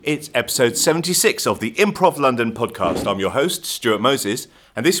It's episode 76 of the Improv London podcast. I'm your host, Stuart Moses,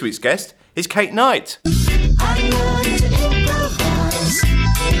 and this week's guest is Kate Knight.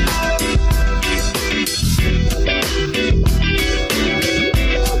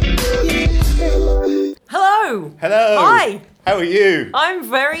 Hello. Hello. Hi. How are you? I'm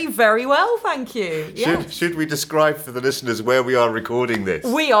very, very well, thank you. Should we describe for the listeners where we are recording this?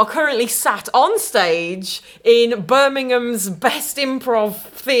 We are currently sat on stage in Birmingham's best improv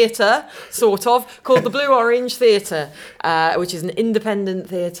theatre, sort of, called the Blue Orange Theatre, which is an independent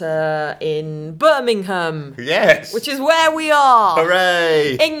theatre in Birmingham. Yes. Which is where we are.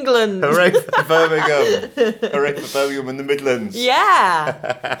 Hooray. England. Hooray for Birmingham. Hooray for Birmingham and the Midlands.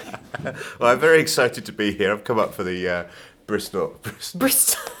 Yeah. Well, I'm very excited to be here. I've come up for the Bristol.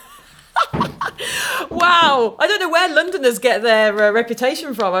 Wow, I don't know where Londoners get their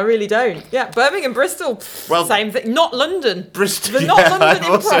reputation from. I really don't. Yeah, Birmingham, Bristol, well, same thing. Not London. Bristol. The Not London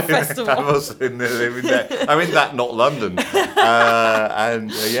Improv Festival. I'm also in there. I'm in that Not London.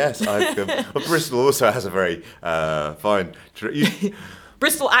 Yes, well, Bristol also has a very fine.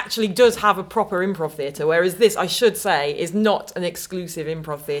 Bristol actually does have a proper improv theatre, whereas this, I should say, is not an exclusive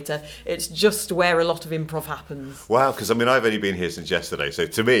improv theatre. It's just where a lot of improv happens. Wow, because I've only been here since yesterday, so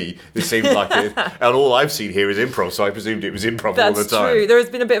to me, this seems like it. And all I've seen here is improv, so I presumed it was improv all the time. That's true. There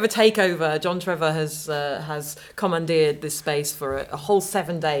has been a bit of a takeover. John Trevor has commandeered this space for a whole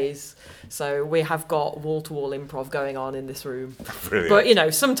 7 days. So we have got wall-to-wall improv going on in this room. Brilliant.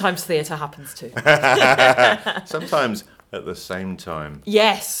 But, sometimes theatre happens too. Sometimes at the same time.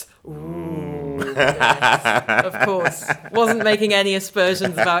 Yes. Ooh, yes. Of course. Wasn't making any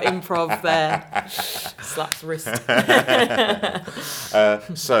aspersions about improv there. Slaps wrist.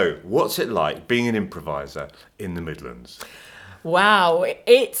 So, what's it like being an improviser in the Midlands? Wow,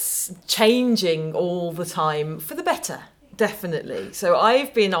 it's changing all the time for the better. Definitely. So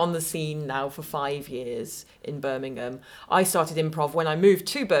I've been on the scene now for 5 years in Birmingham. I started improv when I moved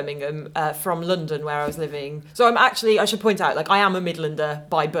to Birmingham from London, where I was living. So I should point out, I am a Midlander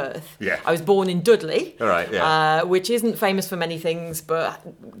by birth. Yeah. I was born in Dudley, All right, yeah. Which isn't famous for many things,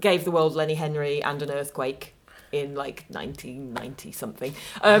 but gave the world Lenny Henry and an earthquake in 1990 something.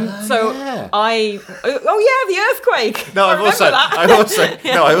 Yeah. The earthquake. No, I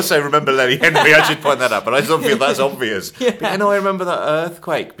I also remember Lenny Henry. I should point that out, but I don't feel that's obvious. Yeah. But, I remember that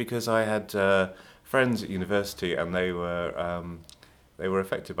earthquake because I had friends at university, and they were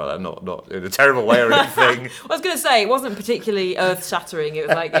affected by that. Not in a terrible way or anything. I was going to say it wasn't particularly earth-shattering. It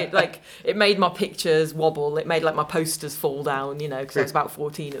was it made my pictures wobble. It made my posters fall down. Because I was about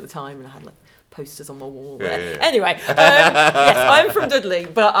 14 at the time, and I had posters on my wall there. Yeah. Anyway, yes, I'm from Dudley,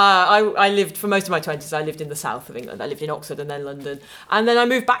 but I lived for most of my 20s. I lived in the south of England. I lived in Oxford and then London, and then I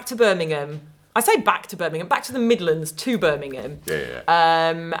moved back to Birmingham. I say back to the Midlands to Birmingham. Yeah.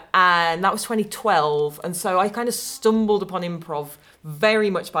 And that was 2012, and so I kind of stumbled upon improv very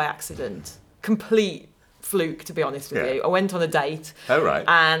much by accident, complete fluke, to be honest with you. I went on a date. Oh, right.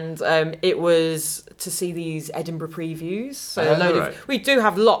 And it was to see these Edinburgh previews. So we do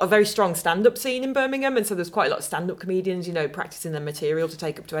have a very strong stand-up scene in Birmingham, and so there's quite a lot of stand-up comedians, practicing their material to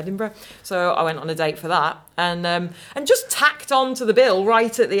take up to Edinburgh. So I went on a date for that, and just tacked on to the bill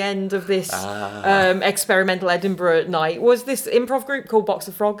right at the end of this experimental Edinburgh night was this improv group called Box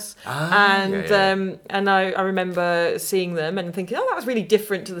of Frogs. And I remember seeing them and thinking, that was really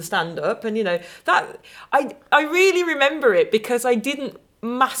different to the stand-up, and that I really remember it because I didn't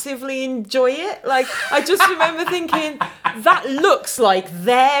massively enjoy it. I just remember thinking, that looks like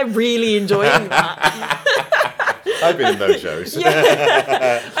they're really enjoying that. I've been in those shows.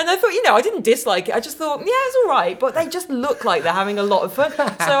 Yeah. And I thought, I didn't dislike it. I just thought, it's all right, but they just look like they're having a lot of fun. So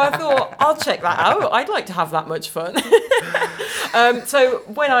I thought, I'll check that out. I'd like to have that much fun. So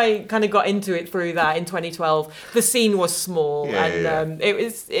when I kind of got into it through that in 2012, the scene was small,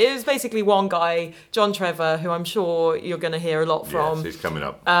 it was basically one guy, John Trevor, who I'm sure you're going to hear a lot from. Yes, he's coming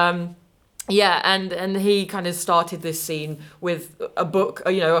up. And he kind of started this scene with a book,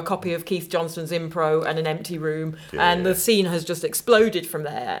 a copy of Keith Johnston's Impro and an empty room, the scene has just exploded from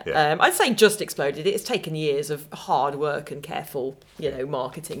there. Yeah. I'd say just exploded. It's taken years of hard work and careful,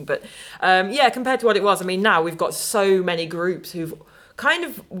 marketing, but compared to what it was, now we've got so many groups who've kind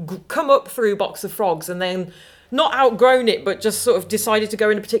of come up through Box of Frogs and then not outgrown it, but just sort of decided to go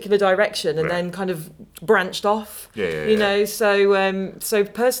in a particular direction and then kind of branched off. So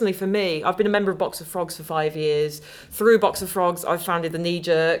personally for me, I've been a member of Box of Frogs for 5 years. Through Box of Frogs, I founded the Knee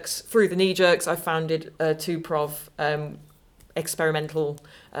Jerks. Through the Knee Jerks, I founded 2Prov experimental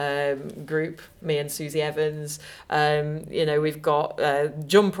group, me and Susie Evans. We've got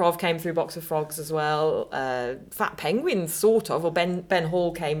Jumprov came through Box of Frogs as well. Fat Penguins, sort of, or Ben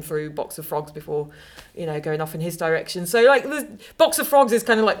Hall came through Box of Frogs before, going off in his direction. So like the Box of Frogs is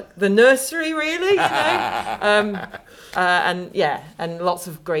kind of like the nursery, really, and lots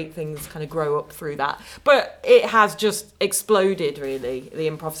of great things kind of grow up through that. But it has just exploded, really, the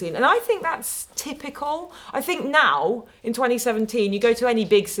improv scene, and I think that's typical. I think now in 2017, you go to any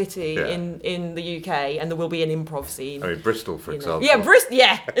big city in the UK, and there will be an improv scene. I mean, Bristol, for example. Yeah, Bristol.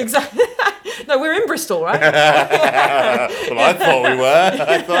 Yeah, exactly. No, we're in Bristol, right? Well, I thought we were.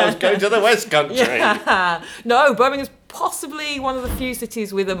 I thought I was going to the West Country. Yeah. No, Birmingham's possibly one of the few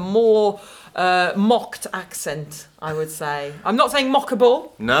cities with a more mocked accent, I would say. I'm not saying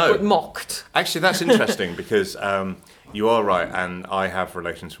mockable, but mocked. Actually, that's interesting because you are right, and I have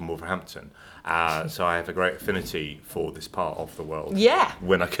relations from Wolverhampton. So I have a great affinity for this part of the world. Yeah.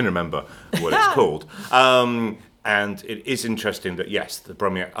 When I can remember what it's called. And it is interesting that, yes, the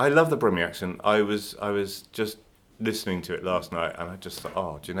Brummie, I love the Brummie accent. I was just listening to it last night, and I just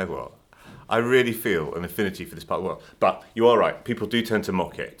thought, do you know what? I really feel an affinity for this part of the world. But you are right, people do tend to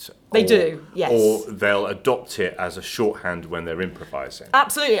mock it. They do, yes. Or they'll adopt it as a shorthand when they're improvising.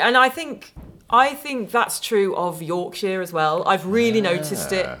 Absolutely, and I think that's true of Yorkshire as well. I've really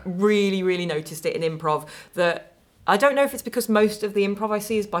noticed it, really noticed it in improv, that I don't know if it's because most of the improv I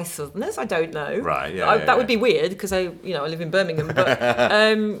see is by Southerners. I don't know. Right, yeah. That would be weird because I live in Birmingham. But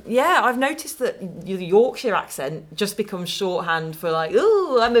I've noticed that the Yorkshire accent just becomes shorthand for like,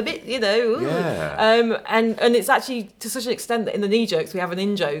 oh, I'm a bit, ooh. Yeah. And it's actually to such an extent that in the knee jokes we have an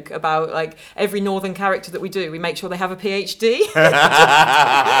in joke about like every northern character that we do, we make sure they have a PhD.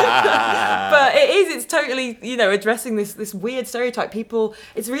 But it's totally, addressing this weird stereotype. People,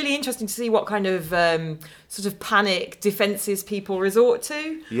 it's really interesting to see what kind of sort of panic defences people resort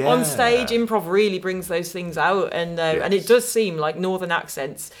to on stage. Improv really brings those things out, and it does seem like northern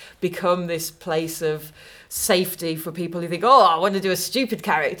accents become this place of safety for people who think, I want to do a stupid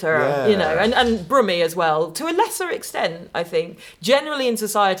character, and Brummie as well, to a lesser extent, I think. Generally in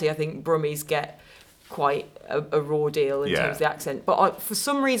society, I think Brummies get quite a raw deal in terms of the accent. But for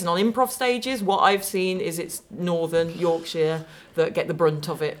some reason, on improv stages, what I've seen is it's northern Yorkshire that get the brunt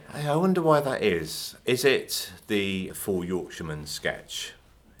of it. I wonder why that is. Is it the Four Yorkshiremen sketch?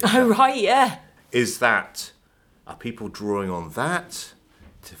 Right, yeah. Are people drawing on that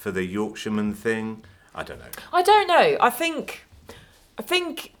for the Yorkshireman thing? I don't know. I think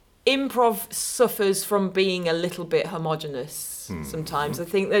improv suffers from being a little bit homogenous sometimes. I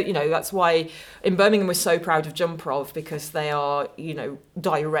think that, that's why in Birmingham we're so proud of Jumprov, because they are,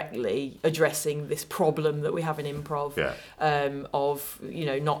 directly addressing this problem that we have in improv of,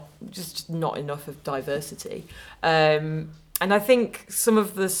 not enough of diversity. And I think some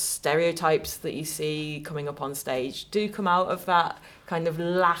of the stereotypes that you see coming up on stage do come out of that kind of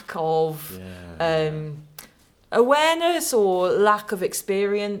lack of awareness or lack of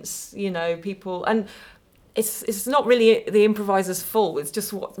experience, people, and it's not really the improviser's fault. It's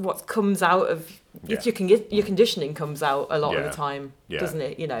just what comes out of your conditioning comes out a lot of the time, doesn't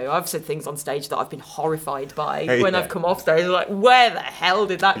it? I've said things on stage that I've been horrified by when I've come off stage, like, where the hell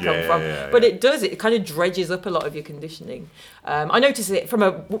did that come from? But it kind of dredges up a lot of your conditioning. I notice it from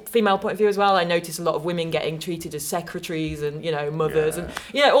a female point of view as well. I notice a lot of women getting treated as secretaries and mothers and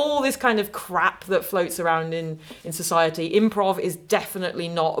all this kind of crap that floats around in society. Improv is definitely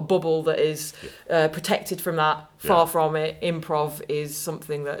not a bubble that is protected from that. Far from it. Improv is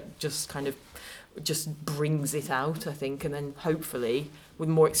something that just brings it out, I think, and then hopefully with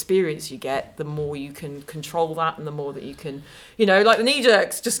more experience you get, the more you can control that, and the more that you can, like the knee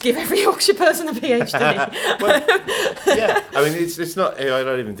jerks, just give every Yorkshire person a PhD. I mean, it's not, I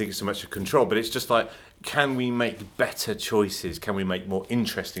don't even think it's so much a control, but it's just like, can we make better choices? Can we make more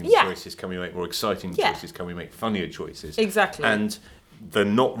interesting choices? Can we make more exciting choices? Can we make funnier choices? Exactly. And the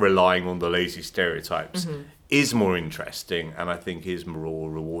not relying on the lazy stereotypes is more interesting, and I think is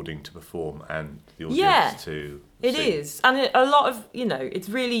more rewarding to perform and the audience to it see. Is, and a lot of it's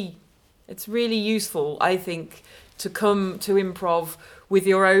really useful, I think, to come to improv with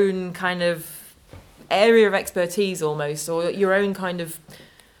your own kind of area of expertise almost, or your own kind of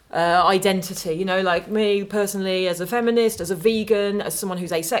identity, like me personally as a feminist, as a vegan, as someone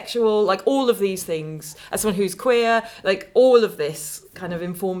who's asexual, like all of these things, as someone who's queer, like all of this kind of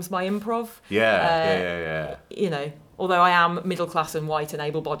informs my improv. although I am middle class and white and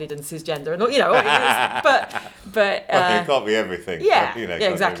able-bodied and cisgender, and but it can't be everything. Yeah, You know, yeah,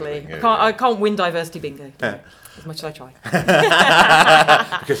 exactly. Yeah, I can't win diversity bingo. As much as I try.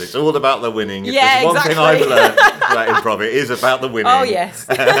 Because it's all about the winning. If Yeah, there's one exactly. thing I've learned about improv, it is about the winning. Oh, yes.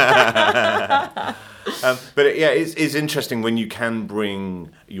 But it's interesting when you can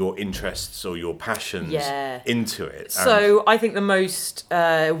bring your interests or your passions into it. So I think the most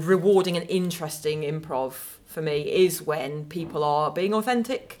rewarding and interesting improv for me is when people are being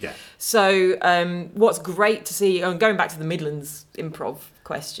authentic. Yeah. So what's great to see, going back to the Midlands improv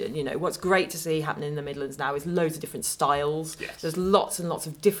question, what's great to see happening in the Midlands now is loads of different styles. Yes. There's lots and lots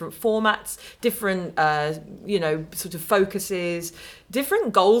of different formats, different, sort of focuses,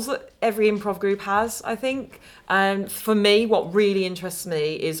 different goals that every improv group has, I think. For me, what really interests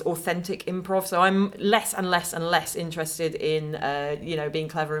me is authentic improv. So I'm less and less and less interested in, being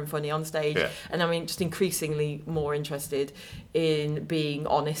clever and funny on stage. Yeah. And I mean, just increasingly more interested in being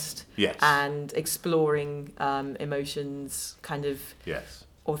honest and exploring emotions kind of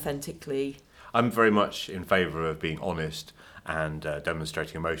authentically. I'm very much in favour of being honest and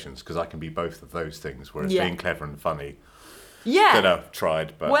demonstrating emotions, because I can be both of those things, whereas being clever and funny, don't know,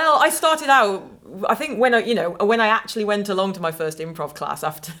 tried. But well, I started out, I think when I actually went along to my first improv class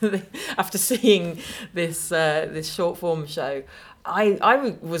after seeing this short form show,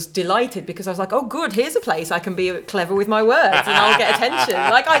 I was delighted, because I was like, oh good, here's a place I can be clever with my words and I'll get attention.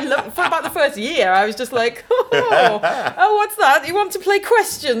 Like for about the first year, I was just like, oh, what's that? You want to play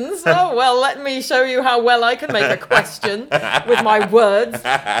questions? Oh, well, let me show you how well I can make a question with my words.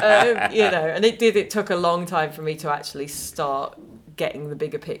 And it took a long time for me to actually start getting the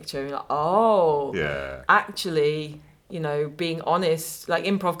bigger picture. Like, actually, being honest, like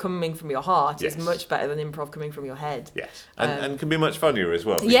improv coming from your heart is much better than improv coming from your head. Yes, and can be much funnier as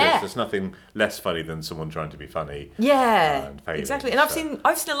well, because there's nothing less funny than someone trying to be funny. Yeah, and failing, exactly. And I've seen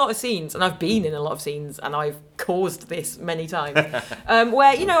a lot of scenes, and I've been in a lot of scenes, and I've caused this many times,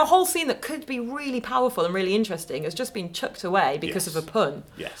 where a whole scene that could be really powerful and really interesting has just been chucked away because of a pun,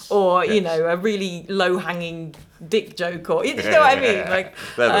 or a really low-hanging dick joke, or you know what I mean? Like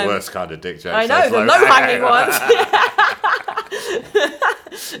they're the worst kind of dick jokes. I know, the low-hanging ones.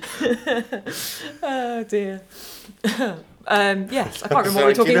 Oh dear. Yes, I can't remember what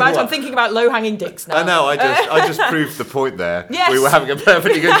we're talking about. I'm thinking about low-hanging dicks now. I know. I just proved the point there. Yes. We were having a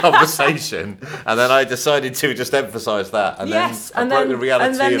perfectly good conversation, and then I decided to just emphasise that, and then I broke the reality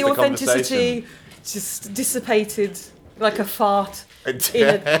and then of the authenticity just dissipated like a fart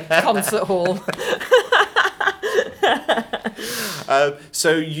in a concert hall.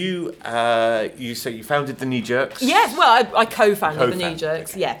 So you say you founded the Knee Jerks? Yes, well, I co-founded the Knee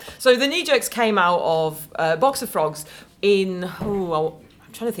Jerks. Okay. Yeah, so the Knee Jerks came out of Box of Frogs in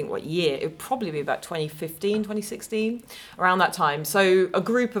I'm trying to think what year. It would probably be about 2015, 2016, around that time. So a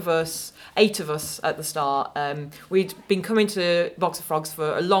group of us, 8 of us at the start, we'd been coming to Box of Frogs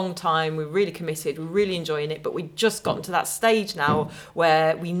for a long time. We were really committed. We were really enjoying it, but we'd just gotten to that stage now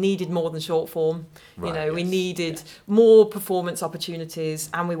where we needed more than short form. We needed more performance opportunities,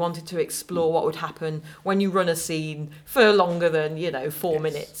 and we wanted to explore what would happen when you run a scene for longer than 4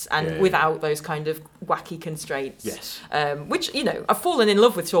 minutes, and without those kind of wacky constraints. Yes. Which I've fallen in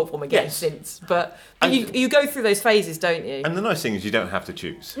love with short form again since, but you go through those phases, don't you? And the nice thing is you don't have to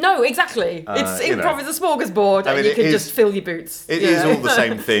choose. No, exactly. It's improv is a smorgasbord, and you can just fill your boots. It is all the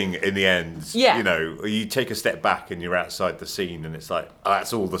same thing in the end. Yeah. You take a step back and you're outside the scene, and it's like,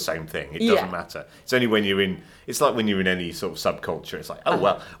 that's all the same thing. It doesn't matter. It's only when you're in. It's like when you're in any sort of subculture. It's like,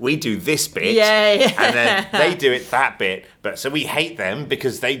 we do this bit, and then they do it that bit. But so we hate them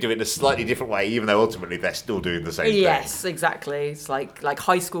because they do it in a slightly different way, even though ultimately they're still doing the same thing. Yes, exactly. It's like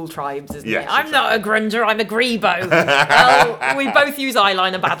high school tribes, isn't it? I'm not a grunger, I'm a grebo. Well, we both use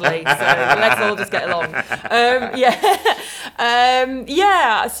eyeliner badly, so let's all just get along.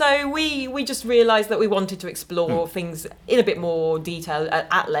 So we just realised that we wanted to explore things in a bit more detail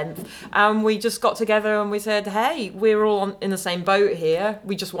at length, and we just got together and we said, hey, we're all in the same boat here.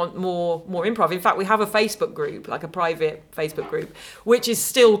 We just want more improv. In fact, we have a Facebook group, like a private Facebook group, which is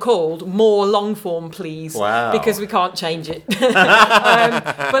still called More Long Form Please, because we can't change it. But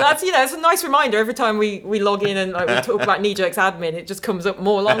that's it's a nice reminder every time we log in and we talk about Knee Jerks admin, it just comes up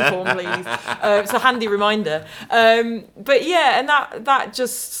More Long Form Please. It's a handy reminder. But yeah, and that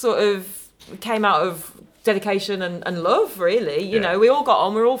just sort of came out of dedication and love, really. We all got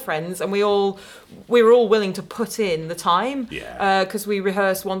on, we're all friends, and we were all willing to put in the time, because we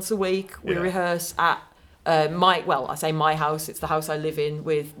rehearse once a week. We rehearse at I say my house, it's the house I live in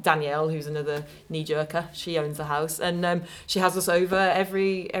with Danielle, who's another knee-jerker. She owns the house, and she has us over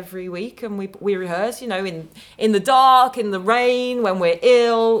every week, and we rehearse, in the dark, in the rain, when we're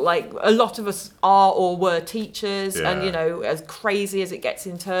ill. Like, a lot of us are or were teachers, and as crazy as it gets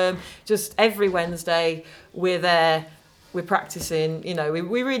in term, just every Wednesday we're there. We're practicing,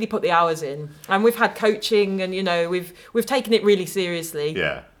 we really put the hours in, and we've had coaching, and we've taken it really seriously.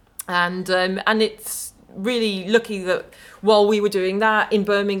 Yeah. And it's really lucky that while we were doing that in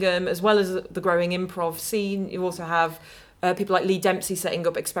Birmingham, as well as the growing improv scene, you also have people like Lee Dempsey setting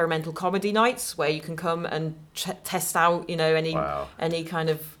up experimental comedy nights where you can come and test out, any kind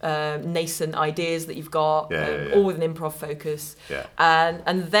of nascent ideas that you've got, all with an improv focus. Yeah.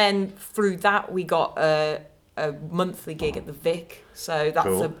 And then through that we got a monthly gig at the Vic, so that's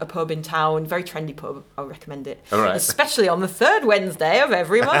cool. a pub in town, very trendy pub. I recommend it, all right. especially on the third Wednesday of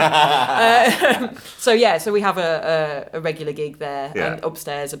every month. So we have a regular gig there, and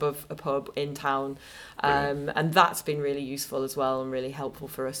upstairs above a pub in town, and that's been really useful as well, and really helpful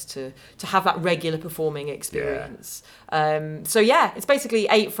for us to have that regular performing experience. It's basically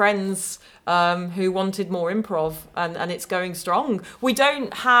 8 friends who wanted more improv, and it's going strong. We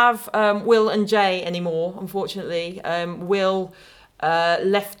don't have Will and Jay anymore, unfortunately. Will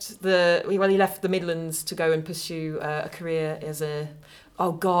left the Midlands to go and pursue a career as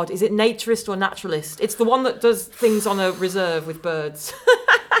is it naturist or naturalist? It's the one that does things on a reserve with birds.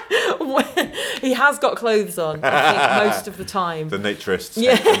 He has got clothes on, I think, most of the time. The naturists and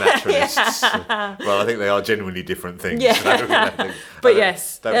the naturalists. Well, I think they are genuinely different things. Yeah. So But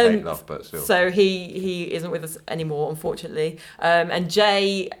yes. Don't hate love, but still. So he isn't with us anymore, unfortunately. And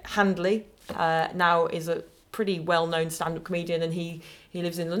Jay Handley now is a pretty well-known stand-up comedian, and he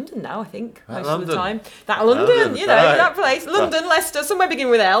lives in London now, I think, most of the time. That London, that place. London, Leicester, somewhere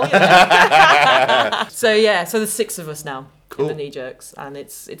beginning with L. So there's 6 of us now. Cool. In the Knee Jerks, and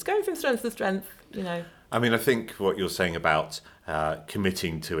it's going from strength to strength, I mean, I think what you're saying about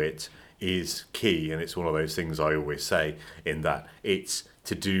committing to it is key, and it's one of those things I always say, in that it's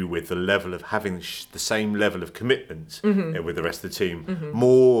to do with the level of having the same level of commitment with the rest of the team,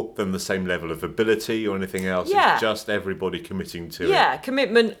 more than the same level of ability or anything else. Yeah. It's just everybody committing to it. Yeah,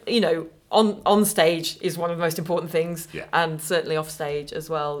 commitment, on stage is one of the most important things, and certainly off stage as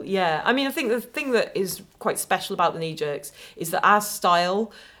well. Yeah, I mean, I think the thing that is quite special about the Knee Jerks is that our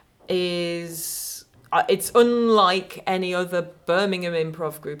style is... it's unlike any other Birmingham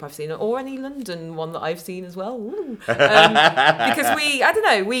improv group I've seen, or any London one that I've seen as well. Because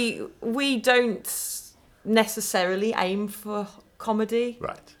we don't necessarily aim for comedy.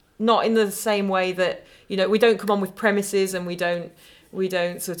 Right. Not in the same way that, we don't come on with premises, and we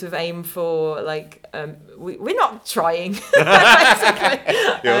don't sort of aim for, like, we're not trying, basically.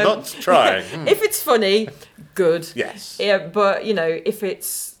 You're not trying. If it's funny, good. Yes. Yeah, but, if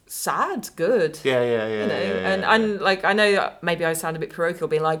it's sad, good. Yeah. And like, I know maybe I sound a bit parochial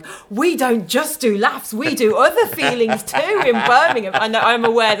being like, we don't just do laughs, we do other feelings too in Birmingham. I know, I'm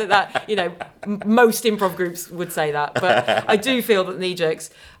aware that most improv groups would say that, but I do feel that Knee Jerks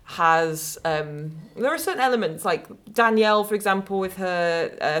has there are certain elements, like Danielle, for example, with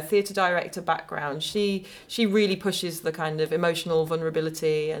her theatre director background, she really pushes the kind of emotional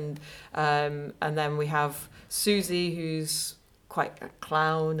vulnerability, and then we have Susie, who's quite a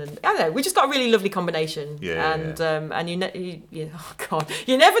clown, and I don't know, we just got a really lovely combination. And oh god,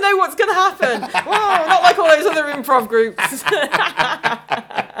 you never know what's going to happen. Whoa, not like all those other improv groups.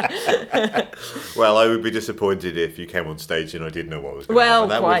 Well, I would be disappointed if you came on stage and I didn't know what was going to happen.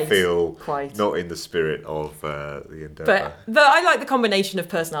 That would feel not in the spirit of the endeavour. But I like the combination of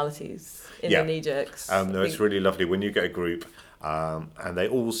personalities in the Knee Jerks. No, it's really lovely when you get a group and they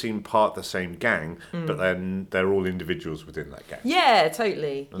all seem part of the same gang, but then they're all individuals within that gang. Yeah,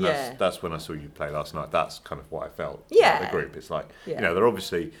 totally. And that's when I saw you play last night. That's kind of what I felt. Yeah. About the group. It's like, they're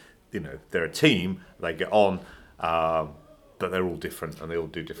obviously, they're a team. They get on, but they're all different and they all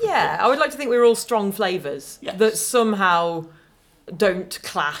do different things. I would like to think we're all strong flavours that somehow don't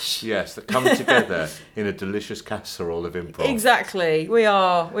clash. Yes, that come together in a delicious casserole of improv. Exactly. We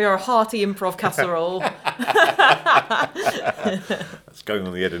are a hearty improv casserole. That's going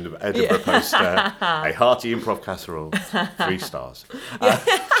on the Edinburgh poster. A hearty improv casserole, 3 stars.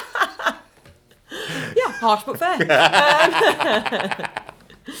 Harsh but fair.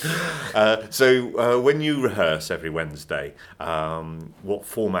 So when you rehearse every Wednesday, what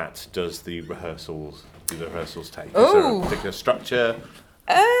format do the rehearsals take? Is there a particular structure?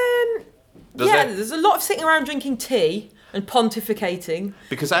 There's a lot of sitting around drinking tea and pontificating.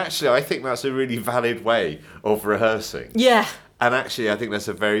 Because actually, I think that's a really valid way of rehearsing. Yeah. And actually, I think that's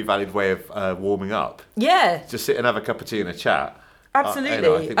a very valid way of warming up. Yeah. Just sit and have a cup of tea and a chat. Absolutely.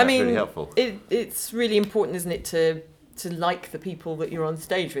 I think that's really helpful. It's really important, isn't it, to like the people that you're on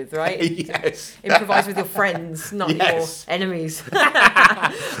stage with, right? Yes. Improvise with your friends, not your enemies.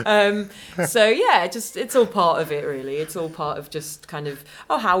 So yeah, just it's all part of it, really. It's all part of just kind of,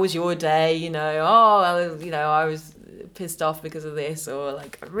 oh, how was your day? You know, I was pissed off because of this, or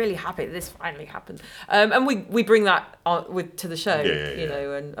like, I'm really happy that this finally happened. And we bring that to the show, you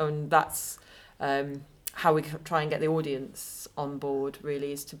know, and that's how we try and get the audience on board,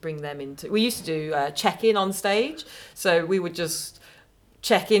 really, is to bring them into... We used to do check-in on stage, so we would just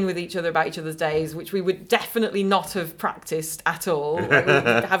check in with each other about each other's days, which we would definitely not have practiced at all. Like, we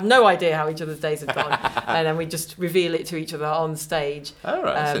would have no idea how each other's days had gone, and then we just reveal it to each other on stage. Oh,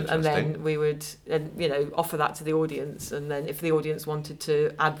 right, that's and then we would, offer that to the audience, and then if the audience wanted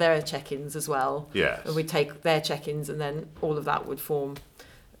to add their check-ins as well, we'd take their check-ins, and then all of that would form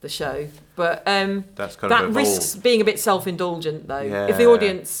the show. But that's kind that of risks being a bit self-indulgent, though. Yeah. If the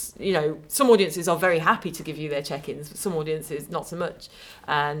audience, some audiences are very happy to give you their check-ins, but some audiences not so much.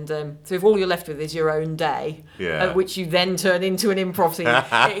 And so if all you're left with is your own day, which you then turn into an improv scene,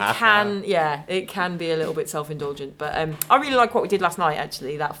 it can be a little bit self-indulgent. But I really like what we did last night,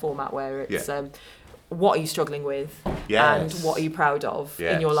 actually, that format where it's what are you struggling with, and what are you proud of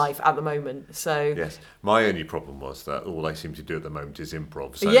in your life at the moment. So my only problem was that all I seem to do at the moment is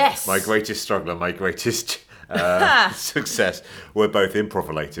improv. So my greatest struggle and my greatest success were both improv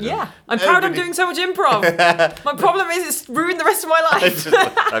related. I'm proud I'm doing so much improv. My problem is it's ruined the rest of my life.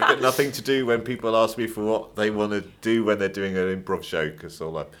 I've got nothing to do when people ask me for what they want to do when they're doing an improv show, because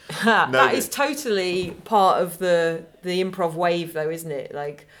that is totally part of the improv wave, though, isn't it?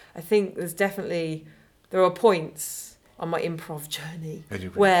 Like, I think there are points on my improv journey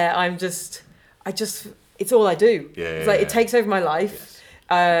where it's all I do. It takes over my life.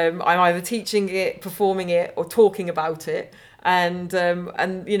 I'm either teaching it, performing it, or talking about it, and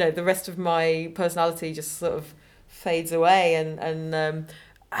the rest of my personality just sort of fades away, and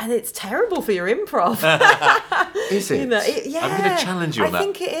it's terrible for your improv. Is it? I'm going to challenge you on that. I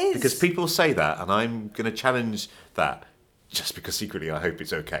think it is, because people say that, and I'm going to challenge that. Just because secretly I hope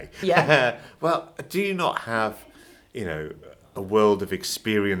it's okay. Yeah. Well, do you not have, a world of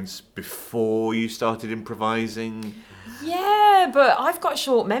experience before you started improvising? Yeah, but I've got a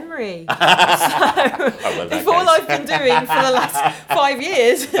short memory. So if all I've been doing for the last 5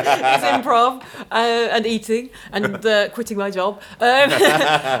 years is improv and eating and quitting my job,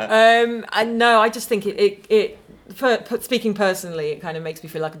 and no, I just think it speaking personally, it kind of makes me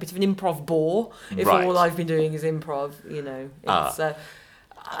feel like a bit of an improv bore if all I've been doing is improv. It's,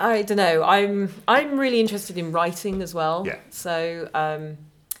 I don't know. I'm really interested in writing as well. Yeah. So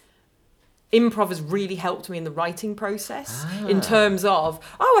improv has really helped me in the writing process in terms of,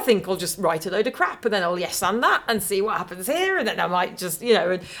 I think I'll just write a load of crap and then I'll yes and that and see what happens here, and then I might just,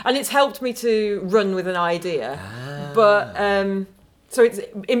 and it's helped me to run with an idea. But so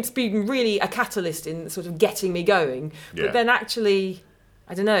it's been really a catalyst in sort of getting me going. Yeah. But then actually,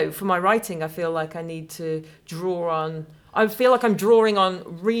 I don't know, for my writing, I feel like I need to I feel like I'm drawing on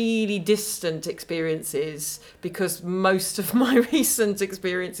really distant experiences because most of my recent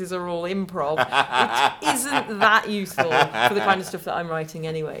experiences are all improv, which isn't that useful for the kind of stuff that I'm writing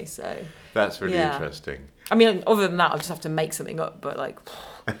anyway. So that's really interesting. I mean, other than that, I'll just have to make something up, but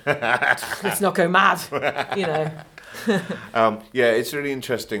let's not go mad, it's really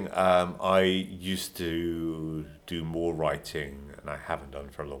interesting. I used to do more writing, and I haven't done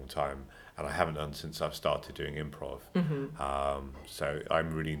for a long time, and I haven't done since I've started doing improv. Mm-hmm. So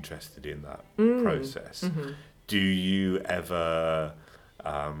I'm really interested in that process. Mm-hmm. Do you ever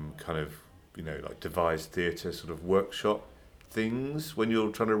devise theatre sort of workshop things when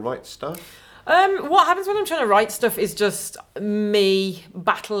you're trying to write stuff? What happens when I'm trying to write stuff is just me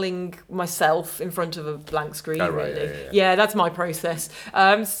battling myself in front of a blank screen, really. Yeah, that's my process.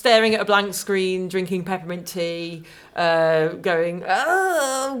 Staring at a blank screen, drinking peppermint tea, going,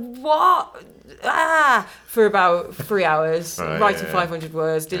 what? For about 3 hours, writing 500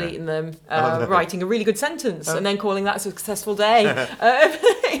 words, deleting them, writing a really good sentence, and then calling that a successful day.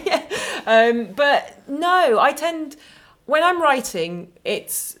 But no, when I'm writing,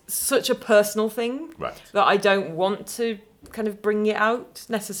 it's such a personal thing that I don't want to kind of bring it out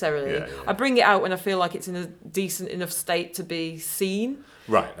necessarily. I bring it out when I feel like it's in a decent enough state to be seen.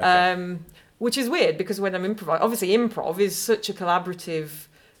 Right. Okay. Which is weird because when I'm improvising, obviously improv is such a collaborative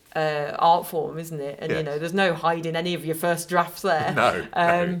art form, isn't it? And there's no hiding any of your first drafts there.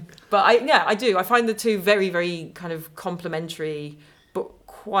 No. But I do. I find the two very, very kind of complementary, but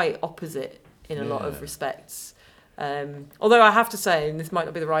quite opposite in a lot of respects. Although I have to say, and this might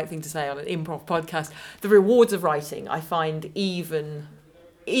not be the right thing to say on an improv podcast, the rewards of writing I find even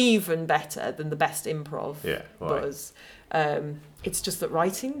better than the best improv was. It's just that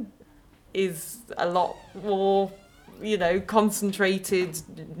writing is a lot more, concentrated,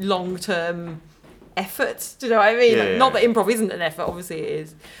 long-term effort. Do you know what I mean? Not that improv isn't an effort, obviously it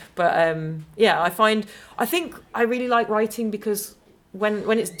is. But I think I really like writing because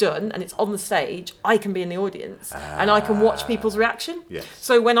when it's done and it's on the stage, I can be in the audience and I can watch people's reaction. Yes.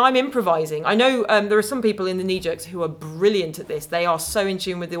 So when I'm improvising, I know there are some people in the Knee Jerks who are brilliant at this. They are so in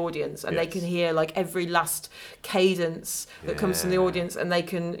tune with the audience and they can hear like every last cadence that comes from the audience, and they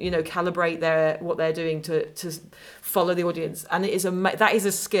can, calibrate what they're doing to follow the audience. And that is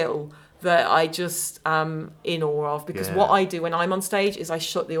a skill that I just am in awe of, because what I do when I'm on stage is I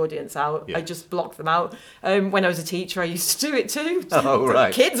shut the audience out. I just block them out. When I was a teacher, I used to do it too. Oh,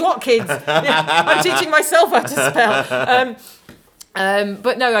 right. Kids? What kids? I'm teaching myself how to spell.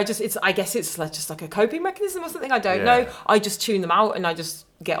 But no, I guess it's just like a coping mechanism or something. I don't know. I just tune them out and I just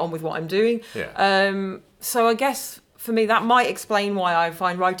get on with what I'm doing. So I guess for me, that might explain why I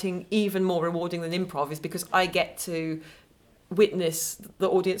find writing even more rewarding than improv, is because I get to witness the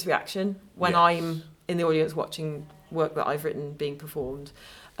audience reaction when I'm in the audience watching work that I've written being performed.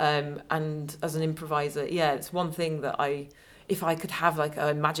 And as an improviser, it's one thing that if I could have like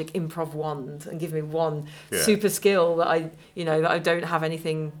a magic improv wand and give me one super skill that I don't have any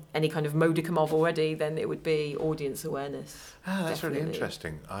kind of modicum of already, then it would be audience awareness. That's really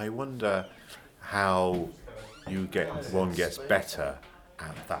interesting. I wonder how one gets better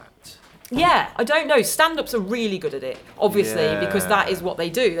at that. Yeah, I don't know. Stand-ups are really good at it, obviously, because that is what they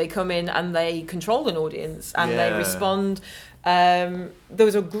do. They come in and they control an audience and they respond. There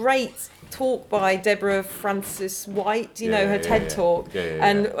was a great talk by Deborah Francis White, her TED talk,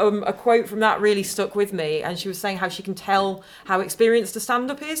 and a quote from that really stuck with me. And she was saying how she can tell how experienced a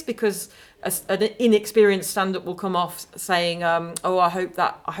stand-up is, because an inexperienced stand-up will come off saying, I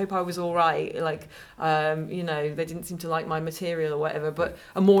hope I was all right, like they didn't seem to like my material or whatever. But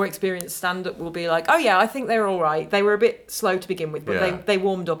a more experienced stand-up will be like, I think they were all right, they were a bit slow to begin with, but they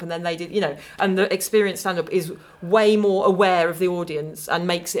warmed up and then they did, and the experienced stand-up is way more aware of the audience and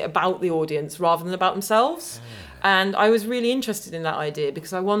makes it about the audience rather than about themselves. And I was really interested in that idea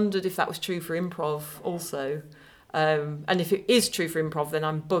because I wondered if that was true for improv also. And if it is true for improv, then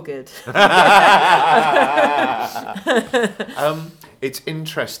I'm buggered. It's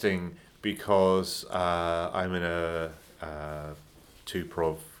interesting because I'm in a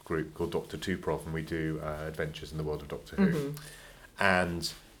two-prov group called Doctor Two-Prov, and we do adventures in the world of Doctor Who.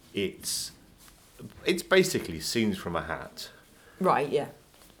 And it's basically scenes from a hat. Right, yeah.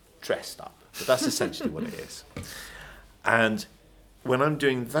 Dressed up. But that's essentially what it is. And when I'm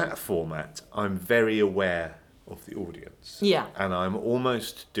doing that format, I'm very aware of the audience. Yeah. And I'm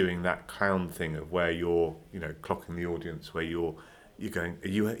almost doing that clown thing of where you're, clocking the audience, where you're going, are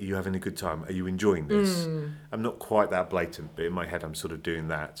you having a good time? Are you enjoying this? I'm not quite that blatant, but in my head I'm sort of doing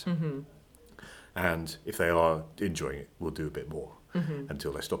that. And if they are enjoying it, we'll do a bit more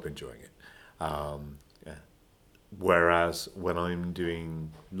until they stop enjoying it. Whereas when I'm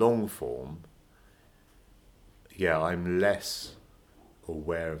doing long form, I'm less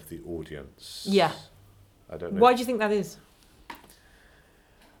aware of the audience. Yeah. I don't know. Why do you think that is?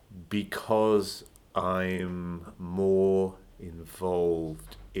 Because I'm more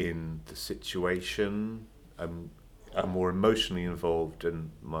involved in the situation. I'm more emotionally involved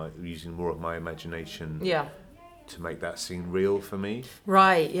and using more of my imagination to make that scene real for me.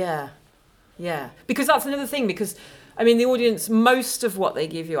 Right, yeah. Because that's another thing, because I mean, the audience, most of what they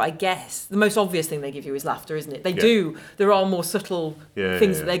give you, I guess, the most obvious thing they give you is laughter, isn't it? There are more subtle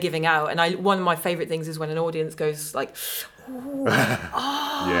things that they're giving out. And one of my favourite things is when an audience goes like, those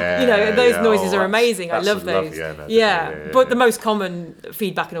noises are amazing. I love those. But the most common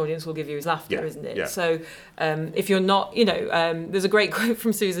feedback an audience will give you is laughter, isn't it? So if you're not, there's a great quote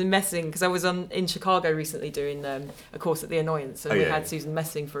from Susan Messing, because I was in Chicago recently doing a course at The Annoyance, and we had Susan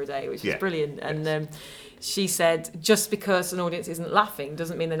Messing for a day, which was brilliant. And she said, just because an audience isn't laughing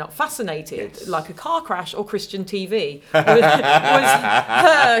doesn't mean they're not fascinated, like a car crash or Christian TV. was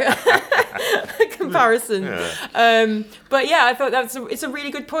her comparison. But I thought it's a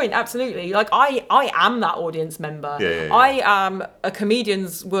really good point, absolutely. Like, I am that audience member. I am a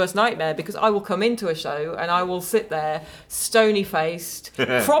comedian's worst nightmare, because I will come into a show and I will sit there stony-faced,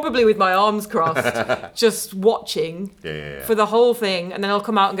 probably with my arms crossed, just watching for the whole thing, and then I'll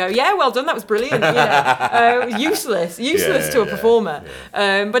come out and go, well done, that was brilliant. Useless to a performer.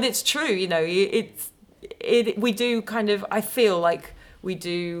 But it's true, we do kind of, I feel like we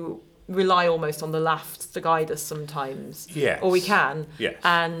do rely almost on the laughs to guide us sometimes. Yes. Or we can. Yes.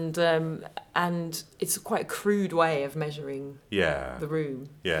 And it's quite a crude way of measuring the room.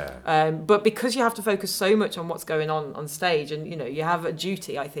 Yeah. But because you have to focus so much on what's going on stage, and you have a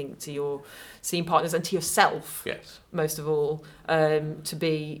duty, I think, to your scene partners and to yourself. Yes. Most of all, to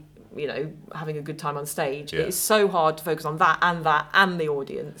be having a good time on stage. It's so hard to focus on that and the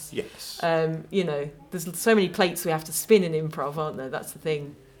audience. Yes. There's so many plates we have to spin in improv, aren't there? That's the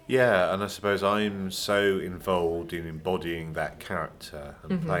thing. Yeah, and I suppose I'm so involved in embodying that character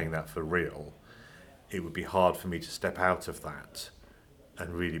and playing that for real, it would be hard for me to step out of that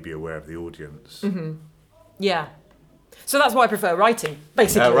and really be aware of the audience. Mm-hmm. Yeah. So that's why I prefer writing,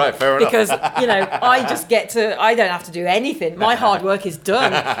 basically. Yeah, right, fair enough. Because, I don't have to do anything. My hard work is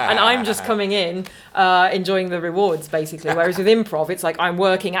done, and I'm just coming in, enjoying the rewards, basically. Whereas with improv, it's like I'm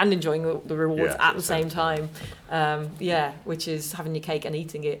working and enjoying the rewards at the same time. Which is having your cake and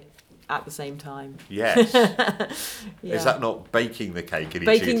eating it at the same time. Yes. Is that not baking the cake and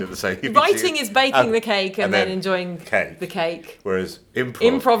eating it at the same time? Writing is baking the cake and then enjoying the cake. Whereas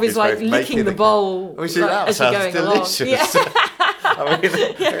improv is like licking the bowl as you're going delicious. Along.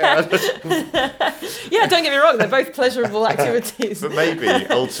 Yeah. Don't get me wrong, they're both pleasurable activities. But maybe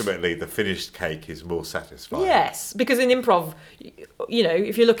ultimately the finished cake is more satisfying. Yes, because in improv,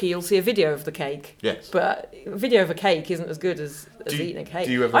 if you're lucky, you'll see a video of the cake. Yes. But a video of a cake isn't as good as eating a cake.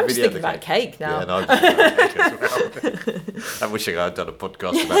 Do you ever I'm video just thinking about cake now. Yeah, no, I'm just thinking about cake as well. I'm wishing I'd done a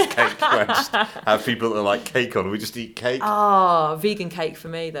podcast about cake where I just have people that like cake on. We just eat cake. Vegan cake for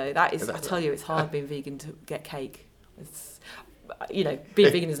me though. That is, I tell you, it's hard being vegan to get cake. It's, being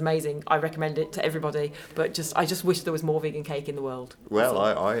vegan is amazing. I recommend it to everybody. But I just wish there was more vegan cake in the world. Well,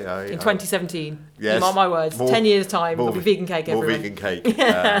 in 2017, mark my words, 10 years time, there'll be vegan cake everywhere. More vegan cake.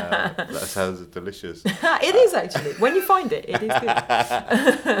 That sounds delicious. It is actually. When you find it, it is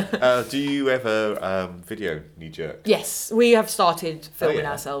good. Do you ever video Knee Jerk? Yes, we have started filming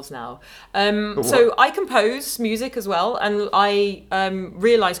ourselves now. So I compose music as well, and I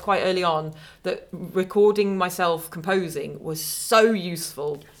realised quite early on that recording myself composing was so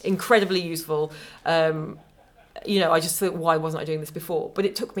useful, incredibly useful. I just thought, why wasn't I doing this before? But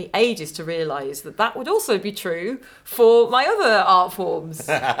it took me ages to realise that would also be true for my other art forms,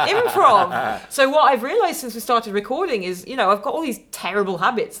 improv. So what I've realised since we started recording is, I've got all these terrible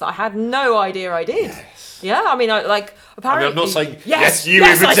habits that I had no idea I did. Yes. Yeah, apparently... I'm not saying, yes, you in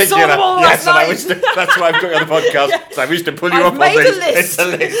particular. I saw them all yes, last and I wish that's why I'm doing on the podcast. Yes. So I wish to pull you up on this. It's a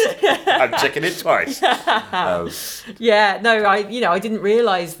list. I'm checking it twice. I didn't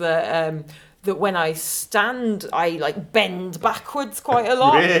realise that... that when I stand, I bend backwards quite a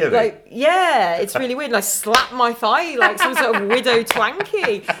lot. Really? It's really weird. And I slap my thigh like some sort of widow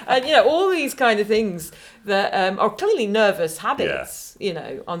twanky. And, all these kind of things that are clearly nervous habits,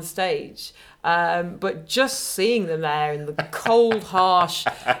 on stage. But just seeing them there in the cold, harsh,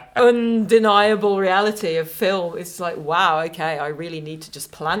 undeniable reality of film, it's like, wow, okay, I really need to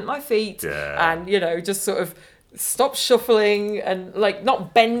just plant my feet and, just sort of stop shuffling and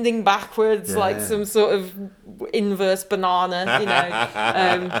not bending backwards like some sort of inverse banana,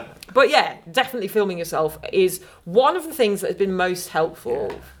 But definitely filming yourself is one of the things that has been most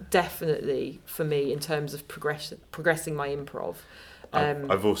helpful, definitely for me in terms of progressing my improv.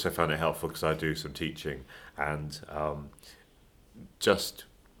 I've also found it helpful because I do some teaching and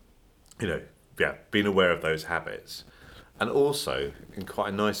being aware of those habits, and also in quite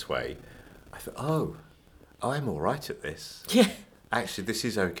a nice way, I thought, I'm all right at this. Yeah. Actually, this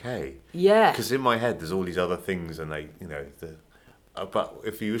is okay. Yeah. Because in my head, there's all these other things, and but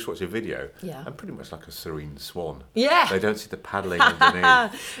if you just watch a video, I'm pretty much like a serene swan. Yeah. They don't see the paddling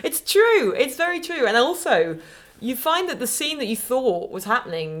underneath. It's true. It's very true. And also, you find that the scene that you thought was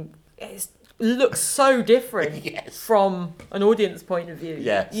happening looks so different from an audience point of view.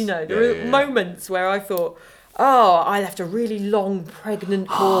 Yes. There were moments where I thought, I left a really long pregnant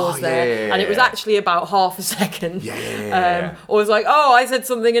pause there, and it was actually about half a second. Or it was like, I said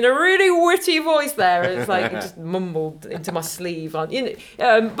something in a really witty voice there, and it's like it just mumbled into my sleeve. But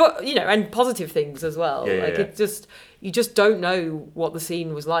and positive things as well. It just. You just don't know what the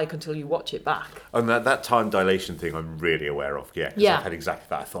scene was like until you watch it back. And that time dilation thing I'm really aware of, I've had exactly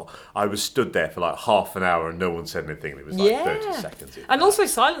that. I thought I was stood there for like half an hour and no one said anything, and it was like 30 seconds. And also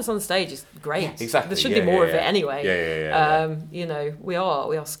silence on stage is great. Yeah, exactly. There should be more of it anyway. Yeah. We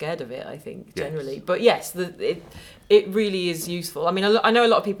are scared of it, I think, generally. But yes, it really is useful. I mean, I know a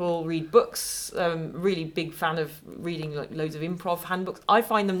lot of people read books. Really big fan of reading like loads of improv handbooks. I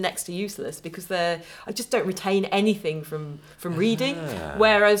find them next to useless because I just don't retain anything from reading.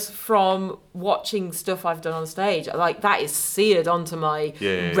 Whereas from watching stuff I've done on stage, like that is seared onto my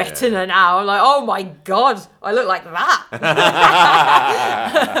retina now. I'm like, oh my god, I look like that.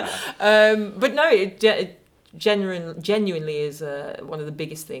 But no, it genuinely is one of the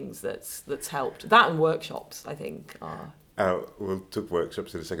biggest things that's helped. That and workshops, I think, are. We'll talk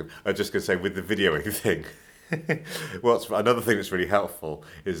workshops in a second. I was just going to say, with the videoing thing, another thing that's really helpful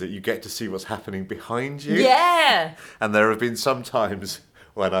is that you get to see what's happening behind you. Yeah. And there have been some times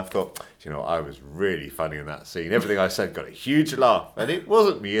when I've thought, I was really funny in that scene. Everything I said got a huge laugh, and it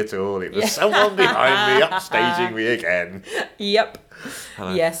wasn't me at all. It was someone behind me upstaging me again. Yep.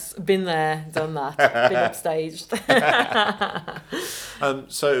 Yes, been there, done that, been upstaged.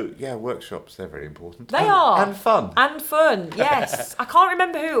 Workshops, they're very important. They are. And fun. And fun, yes. I can't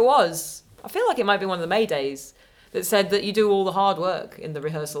remember who it was. I feel like it might be one of the Maydays that said that you do all the hard work in the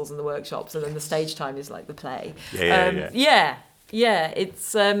rehearsals and the workshops, and then the stage time is like the play. Yeah,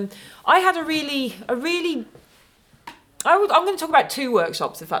 it's. I had I'm going to talk about 2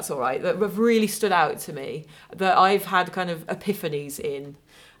 workshops, if that's all right, that have really stood out to me, that I've had kind of epiphanies in.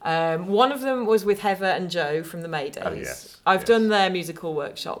 One of them was with Heather and Joe from the Maydays. Oh, yes. I've done their musical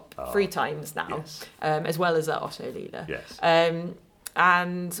workshop 3 times now, as well as at Otto Leela. Yes.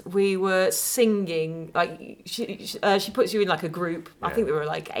 And we were singing, like, she puts you in like a group. I think there were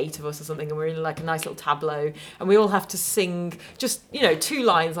like 8 of us or something, and we're in like a nice little tableau, and we all have to sing just, 2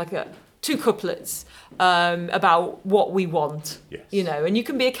 lines, like 2 couplets about what we want, and you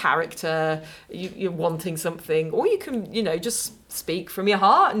can be a character, you're wanting something, or you can, just speak from your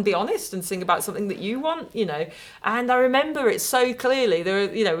heart and be honest and sing about something that you want, And I remember it so clearly. There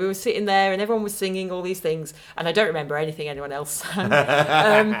were, we were sitting there and everyone was singing all these things, and I don't remember anything anyone else sang.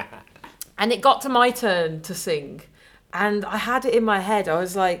 And it got to my turn to sing, and I had it in my head. I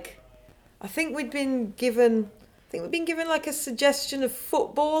was like, I think we'd been given like a suggestion of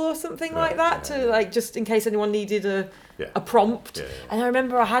football or something like that to like, just in case anyone needed a prompt. And I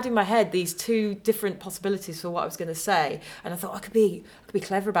remember I had in my head these 2 different possibilities for what I was going to say, and I thought I could be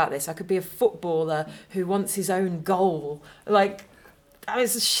clever about this. I could be a footballer who wants his own goal. Like,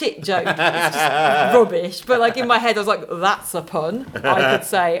 it's a shit joke. It's just rubbish. But like in my head, I was like, that's a pun. I could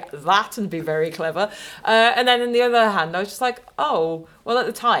say that and be very clever. And then on the other hand, I was just like, oh, well, at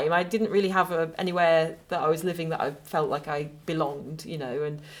the time, I didn't really have anywhere that I was living that I felt like I belonged,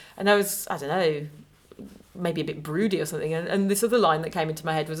 and I was, I don't know, maybe a bit broody or something. And this other line that came into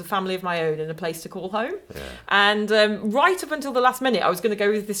my head was a family of my own and a place to call home. And right up until the last minute, I was going to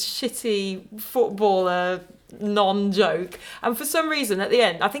go with this shitty footballer non-joke, and for some reason at the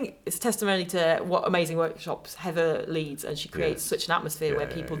end, I think it's testimony to what amazing workshops Heather leads, and she creates such an atmosphere where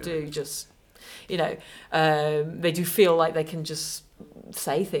people do just, they do feel like they can just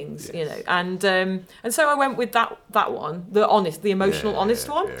say things, and so I went with that one, the emotional, honest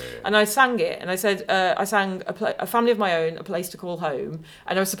one, and I sang it, and I said I sang a family of my own, a place to call home,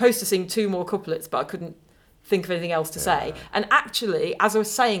 and I was supposed to sing 2 more couplets, but I couldn't think of anything else to say. And actually, as I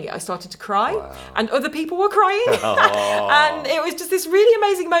was saying it, I started to cry, and other people were crying. And it was just this really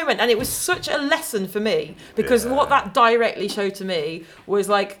amazing moment, and it was such a lesson for me, because what that directly showed to me was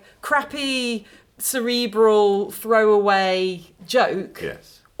like crappy, cerebral, throwaway joke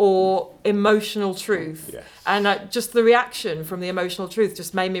or emotional truth. And just the reaction from the emotional truth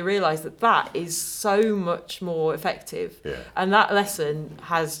just made me realise that is so much more effective. And that lesson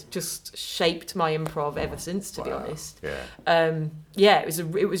has just shaped my improv ever since, to be honest.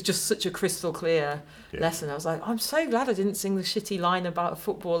 It was just such a crystal clear lesson. I was like, I'm so glad I didn't sing the shitty line about a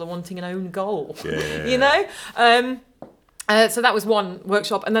footballer wanting an own goal. So that was one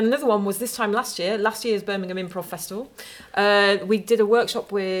workshop, and then another one was this time last year's Birmingham Improv Festival. We did a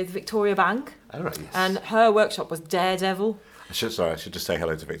workshop with Victoria Bang, and her workshop was Daredevil. I should just say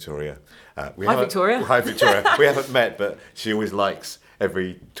hello to Victoria. Hi, Victoria. Hi, Victoria. We haven't met, but she always likes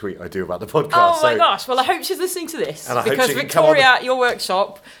every tweet I do about the podcast. Oh my gosh! Well, I hope she's listening to this, because Victoria, your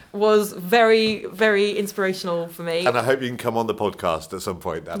workshop was very, very inspirational for me. And I hope you can come on the podcast at some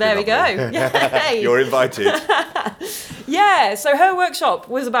point. There we go. Yay. You're invited. So her workshop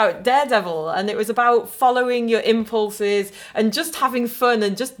was about Daredevil, and it was about following your impulses and just having fun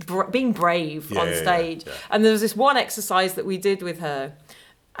and just being brave on stage. And there was this one exercise that we did with her,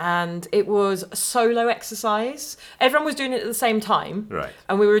 and it was a solo exercise. Everyone was doing it at the same time.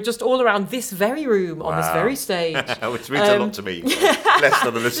 And we were just all around this very room on this very stage. Which means a lot to me. Less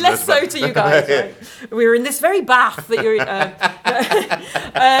than the listeners. Less so to you guys, right? We were in this very bath that you're in.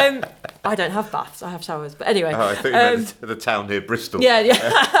 I don't have baths. I have showers. But anyway. Oh, I think you meant the town near Bristol. Yeah.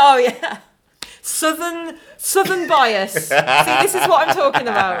 Oh, yeah. Southern bias. See, this is what I'm talking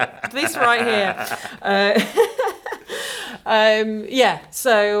about. This right here.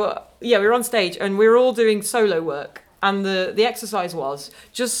 So we were on stage and we were all doing solo work, and the exercise was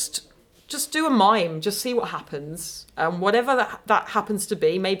just do a mime, just see what happens, and whatever that happens to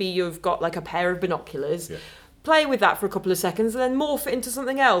be. Maybe you've got like a pair of binoculars. Yeah. Play with that for a couple of seconds and then morph it into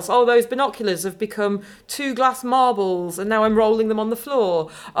something else. Oh, those binoculars have become 2 glass marbles and now I'm rolling them on the floor.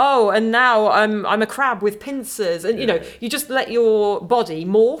 Oh, and now I'm a crab with pincers. And, you just let your body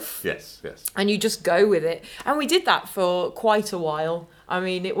morph. Yes. And you just go with it. And we did that for quite a while. I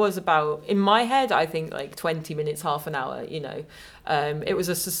mean, it was about, in my head, I think like 20 minutes, half an hour, It was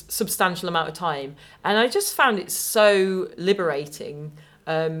a substantial amount of time. And I just found it so liberating.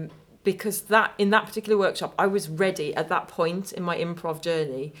 Because in that particular workshop, I was ready at that point in my improv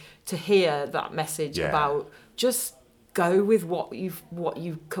journey to hear that message about just go with what you've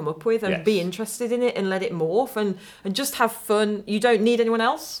come up with and be interested in it and let it morph and just have fun. You don't need anyone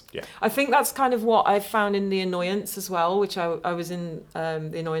else. Yeah. I think that's kind of what I found in The Annoyance as well, which I was in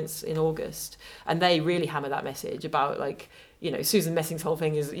The Annoyance in August, and they really hammer that message about like, Susan Messing's whole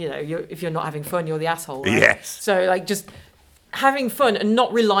thing is, if you're not having fun, you're the asshole. Right? Yes. So like just having fun and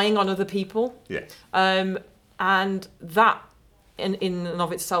not relying on other people. Yes. And that in and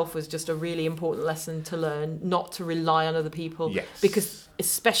of itself was just a really important lesson to learn, not to rely on other people. Yes. Because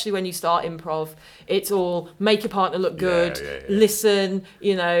especially when you start improv, it's all make your partner look good, listen,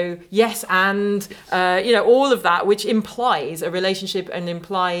 yes and, all of that, which implies a relationship and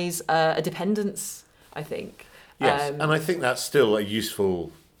implies a dependence, I think. Yes, and I think that's still a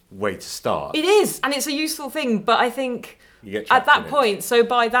useful way to start. It is, and it's a useful thing, but I think at that point, so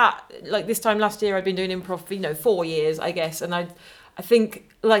by that, like this time last year, I'd been doing improv for 4 years, I guess, and I think,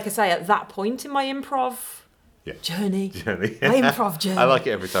 like I say, at that point in my improv journey, my improv journey, I like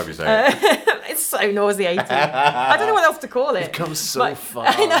it every time you say it. It's so nauseating. I don't know what else to call it. You've come so far.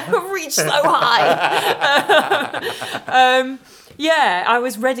 I know, I've reached so high. I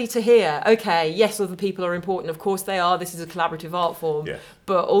was ready to hear, okay, yes, other people are important. Of course they are. This is a collaborative art form. Yeah.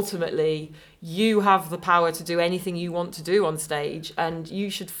 But ultimately, you have the power to do anything you want to do on stage, and you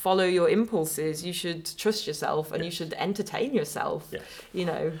should follow your impulses. You should trust yourself, and you should entertain yourself.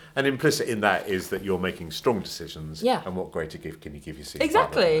 Yeah. And implicit in that is that you're making strong decisions. Yeah. And what greater gift can you give your scene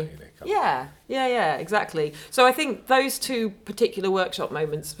Exactly. partner? Exactly. So I think those two particular workshop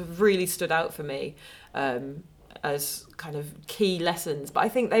moments have really stood out for me as kind of key lessons. But I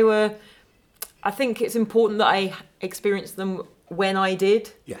think it's important that I experienced them when I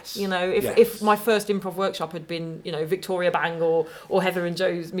did. Yes. If my first improv workshop had been, Victoria Bang or Heather and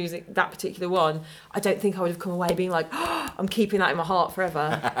Joe's music, that particular one, I don't think I would have come away being like, I'm keeping that in my heart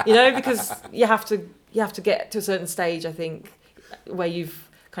forever. Because you have to get to a certain stage, I think, where you've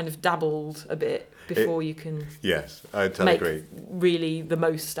kind of dabbled a bit before you can I totally make agree. really the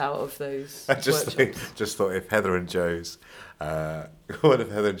most out of those workshops. Just thought if Heather and Joe's one of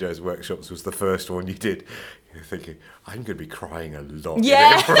Heather and Joe's workshops was the first one you did, you're thinking, I'm going to be crying a lot in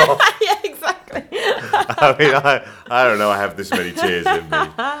improv. Yeah, exactly. I mean, I don't know, I have this many tears in me.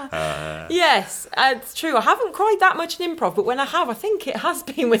 Yes, it's true. I haven't cried that much in improv, but when I have, I think it has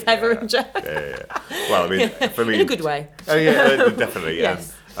been with Heather and Joe. Yeah. Well, I mean, for me... In a good way. Oh, yeah, definitely.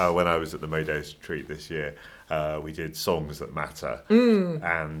 Yes. And when I was at the Modos retreat this year, we did Songs That Matter.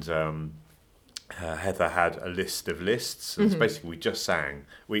 And Heather had a list of lists. And basically, we just sang.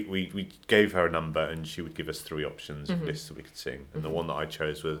 We gave her a number, and she would give us 3 options of lists that we could sing. And the one that I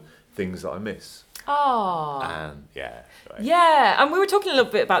chose was Things That I Miss. Oh. And Yeah, and we were talking a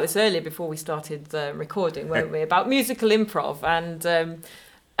little bit about this earlier before we started recording, weren't we? About musical improv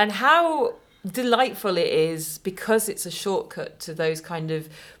and how delightful it is, because it's a shortcut to those kind of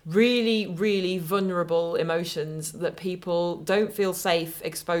really, really vulnerable emotions that people don't feel safe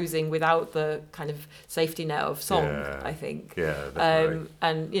exposing without the kind of safety net of song, I think. Yeah, definitely.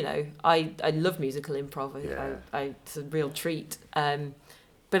 And, I love musical improv. It's a real treat.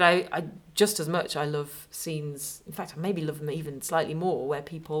 But I just as much, I love scenes, in fact, I maybe love them even slightly more, where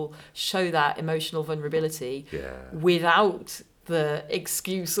people show that emotional vulnerability without the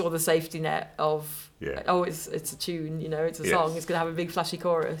excuse or the safety net of, it's a tune, it's a song, it's going to have a big flashy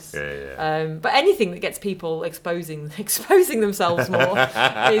chorus. But anything that gets people exposing themselves more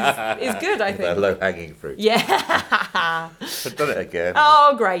is good, I think. That low-hanging fruit. Yeah. I've done it again.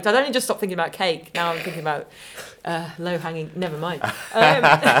 Oh, great. I'd only just stopped thinking about cake. Now I'm thinking about low-hanging... Never mind.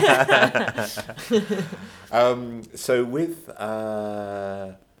 So with...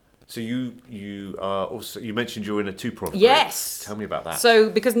 So you are also, you mentioned you're in a two-prov group. Yes. Tell me about that. So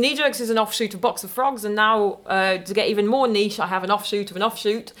because Knee Jerks is an offshoot of Box of Frogs, and now to get even more niche, I have an offshoot of an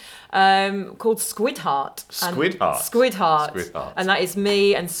offshoot called Squid Heart. Squid Heart. Squid Heart. Squid Heart. And that is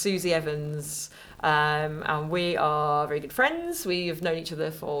me and Susie Evans. And we are very good friends. We have known each other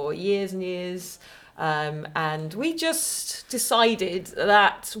for years and years. And we just decided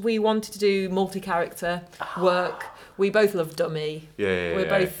that we wanted to do multi-character work. We both love Dummy. We're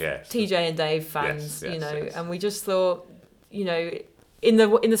both TJ and Dave fans, and we just thought, in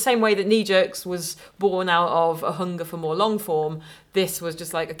the same way that Knee Jerks was born out of a hunger for more long form, this was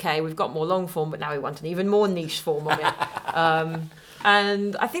just like, okay, we've got more long form, but now we want an even more niche form of it.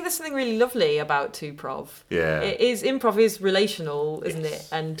 And I think there's something really lovely about two-prov. Yeah. Improv is relational, isn't it?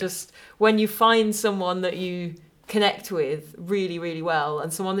 And just when you find someone that you connect with really, really well,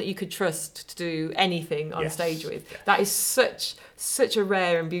 and someone that you could trust to do anything on stage with, that is such a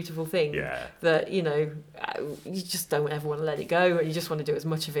rare and beautiful thing that you just don't ever want to let it go, and you just want to do as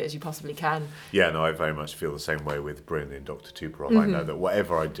much of it as you possibly can. No, I very much feel the same way with Bryn in Dr. Two-Prov. I know that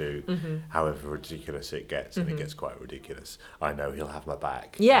whatever I do, however ridiculous it gets, and it gets quite ridiculous, I know he'll have my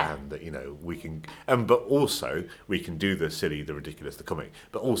back. And that we can, but also we can do the silly, the ridiculous, the comic,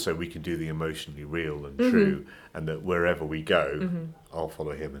 but also we can do the emotionally real and true, and that wherever we go, I'll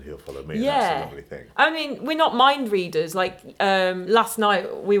follow him and he'll follow me. Yeah. And that's a lovely thing. I mean, we're not mind readers. Like last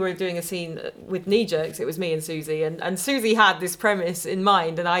night we were doing a scene with Knee Jerks. It was me and Susie, and Susie had this premise in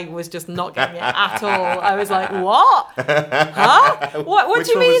mind, and I was just not getting it at all. I was like, what? Huh? What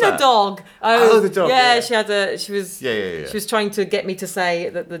do you mean a dog? Oh, the dog. Yeah, Yeah. she was trying to get me to say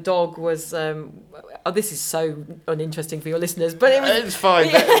that the dog was this is so uninteresting for your listeners, but it's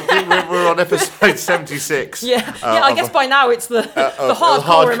fine. We're on episode 76. I guess by now it's the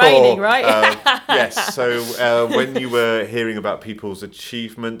hardcore remaining, right? Yes. So when you were hearing about people's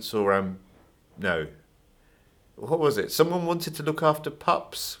achievements or no, what was it? Someone wanted to look after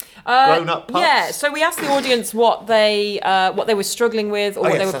pups, grown-up pups. Yeah. So we asked the audience what they were struggling with or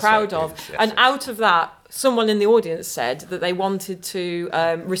what they were proud of, and out of that, someone in the audience said that they wanted to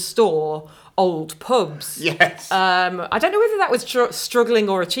restore old pubs. Yes. I don't know whether that was struggling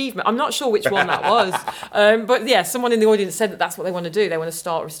or achievement. I'm not sure which one that was. But yeah, someone in the audience said that that's what they want to do. They want to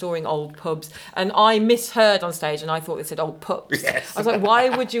start restoring old pubs. And I misheard on stage, and I thought they said old pups. Yes. I was like, why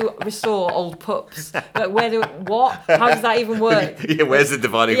would you restore old pups? Like, what? How does that even work? Where's the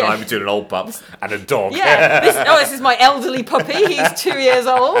dividing line between an old pup and a dog? Yeah. This is my elderly puppy. He's 2 years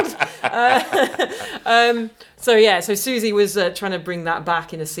old. So Susie was trying to bring that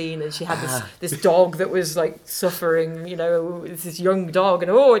back in a scene, and she had this dog that was like suffering, it's this young dog,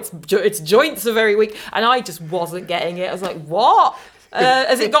 and its joints are very weak, and I just wasn't getting it. I was like, what?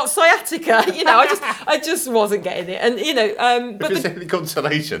 Has it got sciatica? I just wasn't getting it, and But if there's any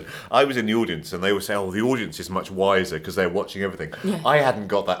consolation, I was in the audience, and they would say, "Oh, the audience is much wiser because they're watching everything." Yeah. I hadn't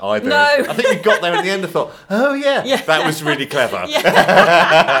got that either. No. I think we got there in the end and thought, "Oh yeah, that was really clever."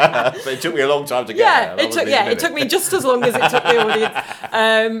 But it took me a long time to get there. It took me just as long as it took the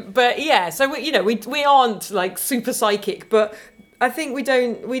audience. But yeah, so we aren't like super psychic, but I think we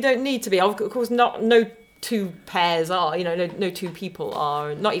don't need to be. Of course, no two pairs are, no two people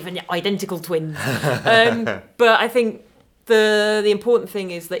are, not even identical twins. But I think the important thing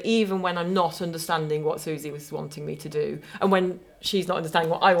is that even when I'm not understanding what Susie was wanting me to do, and when she's not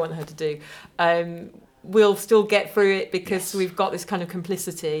understanding what I want her to do, we'll still get through it because we've got this kind of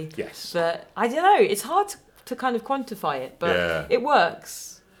complicity. Yes. That, I don't know, it's hard to kind of quantify it, but it works.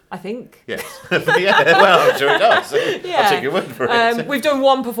 I think. Yes. Well, I'm sure it does. I'll take your word for it. We've done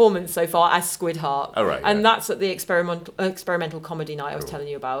one performance so far as Squid Heart. Oh, right. And that's at the experimental comedy night I was telling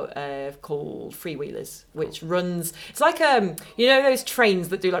you about, called Freewheelers, which runs... It's like, those trains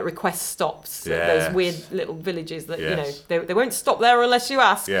that do like request stops at those weird little villages that, they won't stop there unless you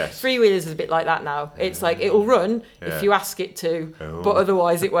ask. Yes. Freewheelers is a bit like that now. It's like, it'll run if you ask it to, but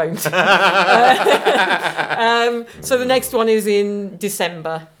otherwise it won't. So the next one is in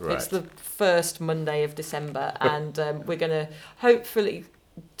December. Right. It's the first Monday of December, and we're going to hopefully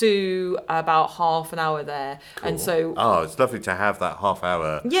do about half an hour there. Cool. And so it's lovely to have that half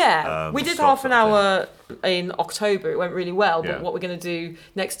hour. We did half an hour in October. It went really well, but what we're going to do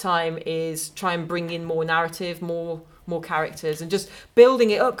next time is try and bring in more narrative, more characters, and just building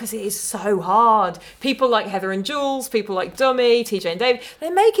it up, because it is so hard. People like Heather and Jules, people like Dummy, TJ and Dave,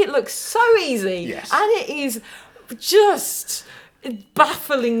 they make it look so easy. Yes. And it is just It's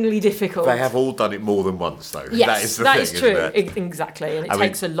bafflingly difficult. They have all done it more than once, though. Yes, that is the that thing, is true. isn't it? Exactly, and it I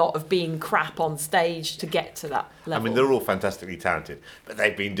takes a lot of being crap on stage to get to that level. I mean, they're all fantastically talented, but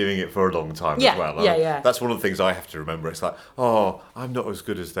they've been doing it for a long time Yeah, as well. yeah. That's one of the things I have to remember. It's like, oh, I'm not as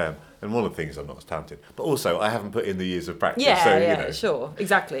good as them. And one of the things, I'm not as talented. But also, I haven't put in the years of practice. Yeah, so, yeah, you know. sure,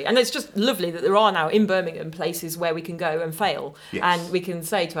 exactly. And it's just lovely that there are now in Birmingham places where we can go and fail. Yes. And we can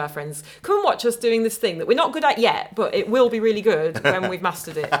say to our friends, come and watch us doing this thing that we're not good at yet, but it will be really good when we've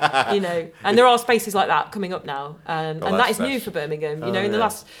mastered it, you know. And there are spaces like that coming up now. And that is new for Birmingham. You know, in the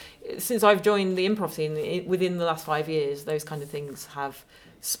last, since I've joined the improv scene, within the last 5 years, those kind of things have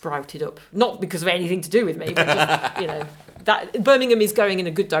sprouted up. Not because of anything to do with me, but just, you know, that Birmingham is going in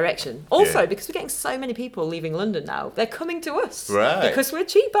a good direction. Also, because we're getting so many people leaving London now, they're coming to us because we're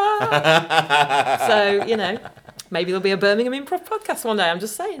cheaper. So, you know, maybe there'll be a Birmingham improv podcast one day. I'm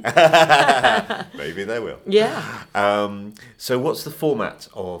just saying. Maybe they will. Yeah. So what's the format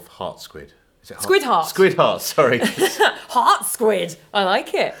of Heart Squid? Is it Squid Heart. Squid Heart, sorry. Heart Squid. I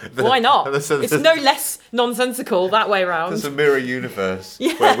like it. Why not? It's no less nonsensical that way round. There's a mirror universe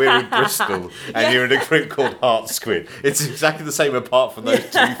where we're in Bristol and you're in a group called Heart Squid. It's exactly the same apart from those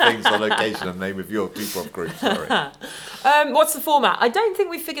two things on location and name of your improv group. Sorry. What's the format? I don't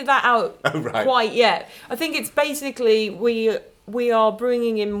think we've figured that out quite yet. I think it's basically we are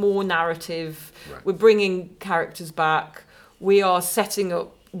bringing in more narrative. Right. We're bringing characters back. We are setting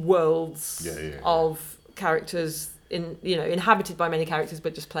up worlds of characters inhabited by many characters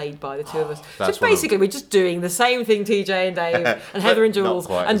but just played by the two of us. So basically we're just doing the same thing TJ and Dave and Heather and Jules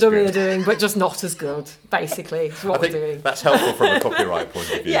and Dummy are doing, but just not as good, basically. Is what we're doing. That's helpful from a copyright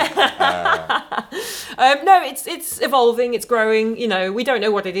point of view. No, it's evolving, it's growing. You know, we don't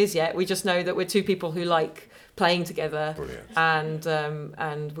know what it is yet. We just know that we're two people who like playing together. Brilliant.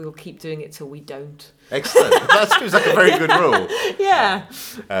 And we'll keep doing it till we don't. Excellent. That seems like a very good rule.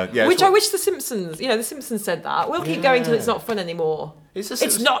 Which I wish The Simpsons said that. We'll keep going till it's not fun anymore.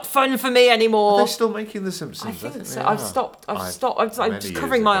 It's not fun for me anymore. Are they still making The Simpsons? I think so. I've stopped. I'm just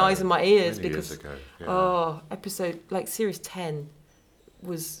covering my eyes and my ears because episode series 10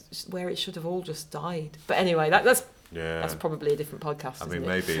 was where it should have all just died. But anyway, that's probably a different podcast. I mean,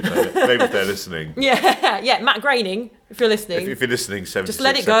 maybe if they're listening. Matt Groening, if you're listening. If you're listening, 76 just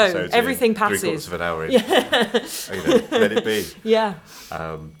let it go. Everything passes. 3/4 of an hour in. Let it be. Yeah.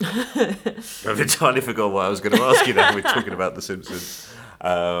 I've entirely forgot what I was going to ask you now. We're talking about The Simpsons.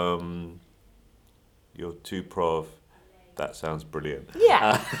 You're too prov. That sounds brilliant.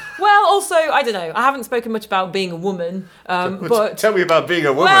 Yeah. Well, also, I don't know. I haven't spoken much about being a woman, but tell me about being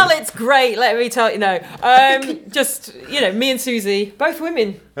a woman. Well, it's great. Let me tell you. No, just me and Susie, both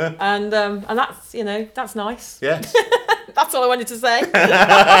women, and that's that's nice. Yes. That's all I wanted to say.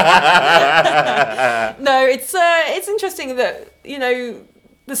 No, it's interesting that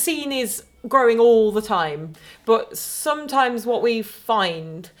the scene is growing all the time, but sometimes what we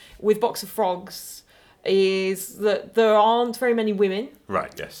find with Box of Frogs is that there aren't very many women.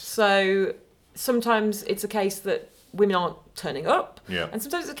 Right, yes. So sometimes it's a case that women aren't turning up. Yeah. And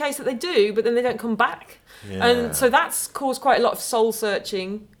sometimes it's a case that they do, but then they don't come back. Yeah. And so that's caused quite a lot of soul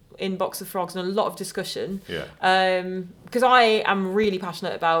searching in Box of Frogs and a lot of discussion. Yeah. Because I am really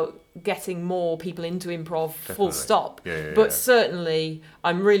passionate about getting more people into improv, Definitely. full stop. But certainly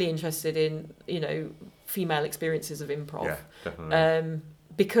I'm really interested in, female experiences of improv. Yeah, definitely.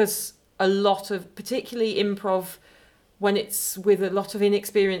 Because a lot of, particularly improv, when it's with a lot of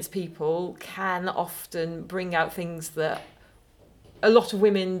inexperienced people, can often bring out things that a lot of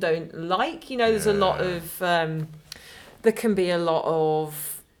women don't like. There's a lot of, there can be a lot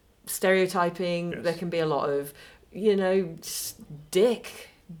of stereotyping. Yes. There can be a lot of,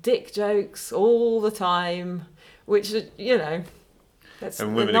 dick jokes all the time, which, that's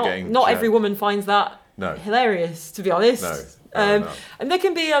and women not every woman finds that No. hilarious, to be honest. No. And there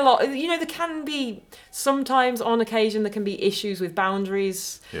can be a lot, there can be sometimes on occasion there can be issues with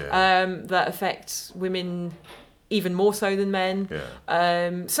boundaries that affect women even more so than men.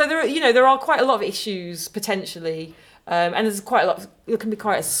 Yeah. So there are quite a lot of issues potentially, and there's quite a lot. There can be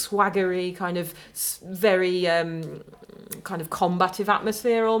quite a swaggery kind of very kind of combative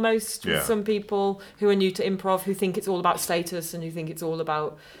atmosphere almost with some people who are new to improv, who think it's all about status and who think it's all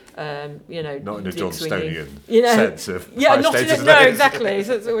about. Not in a John Stonian sense of high status. No, exactly.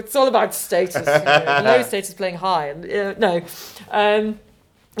 So it's all about status. Low status playing high. And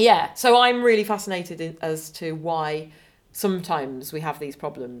so I'm really fascinated as to why sometimes we have these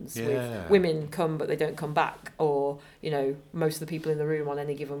problems with women come but they don't come back, or most of the people in the room on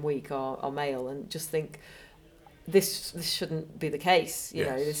any given week are male, and just think this shouldn't be the case. You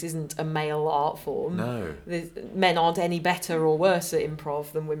know, this isn't a male art form. No. Men aren't any better or worse at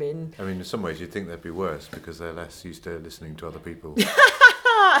improv than women. I mean, in some ways you'd think they'd be worse because they're less used to listening to other people.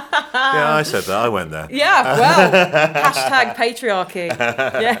 Yeah, I said that. I went there. Yeah, well, hashtag patriarchy.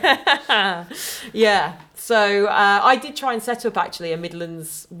 Yeah. Yeah. So I did try and set up actually a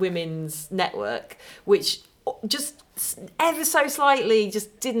Midlands women's network, which just ever so slightly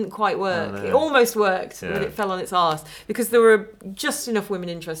just didn't quite work. It almost worked, but it fell on its arse because there were just enough women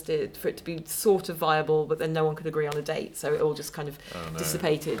interested for it to be sort of viable, but then no one could agree on a date, so it all just kind of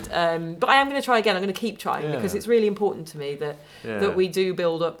dissipated. But I am going to try again. I'm going to keep trying because it's really important to me that we do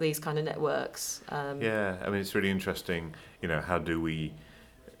build up these kind of networks. I mean, it's really interesting, you know, how do we,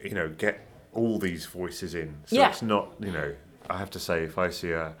 you know, get all these voices in? So it's not, you know, I have to say, if I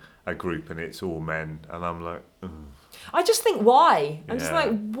see a group and it's all men and I'm like, I just think why? I'm just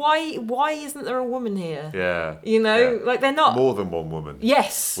like, why isn't there a woman here? Yeah. You know, like they're not... More than one woman.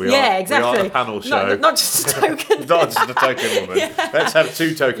 Yes. We exactly. are a panel show. Not just a token. Not just a token woman. Let's have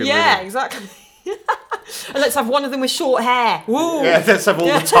 2 token women. Yeah, exactly. And let's have one of them with short hair. Woo. Yeah, let's have all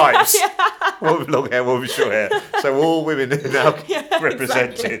the types. One with long hair, one with short hair. So all women are now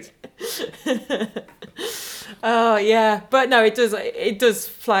represented. Exactly. Oh yeah, but no, it does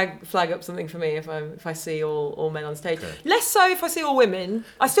flag up something for me if I see all men on stage. Okay. Less so if I see all women.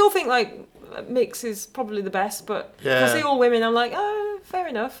 I still think like mix is probably the best, but if I see all women, I'm like, oh, fair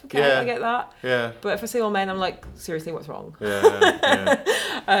enough. Okay, I get that. Yeah. But if I see all men, I'm like, seriously, what's wrong? Yeah.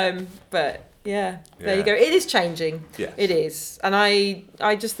 But there you go. It is changing. Yes. It is, and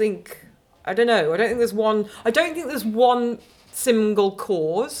I just think I don't know. I don't think there's one single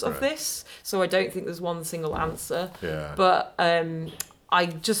cause of this, so I don't think there's one single answer. Yeah. But I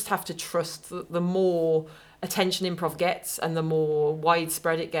just have to trust that the more attention improv gets and the more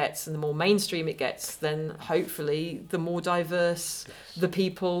widespread it gets and the more mainstream it gets, then hopefully the more diverse the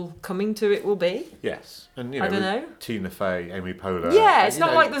people coming to it will be. Yes. And, you know, I don't know. Tina Fey, Amy Poehler. Yeah, it's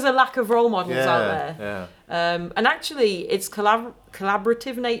not like there's a lack of role models out there. Yeah. And actually, its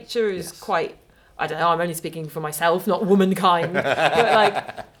collaborative nature is quite... I don't know, I'm only speaking for myself, not womankind. But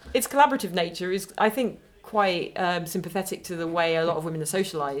like, its collaborative nature is, I think, quite sympathetic to the way a lot of women are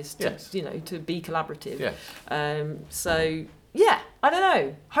socialised to be collaborative. Yes. So, I don't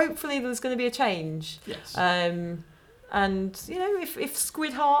know. Hopefully there's going to be a change. Yes. And, you know, if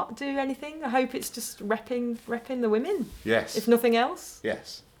Squid Heart do anything, I hope it's just repping the women. Yes. If nothing else.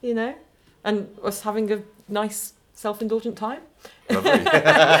 Yes. You know, and us having a nice self-indulgent time. Lovely.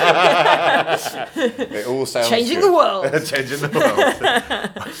 It all sounds changing good. The world. Changing the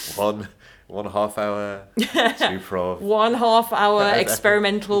world. One half hour improv. 1.5 hour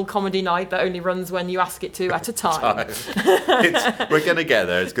experimental comedy night that only runs when you ask it to at a time. We're going to get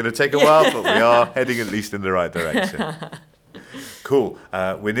there. It's going to take a while, but we are heading at least in the right direction. Cool.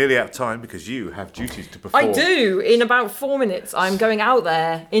 We're nearly out of time because you have duties to perform. I do. In about 4 minutes, I'm going out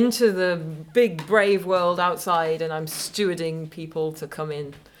there into the big, brave world outside, and I'm stewarding people to come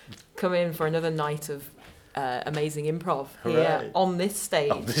in for another night of amazing improv here on this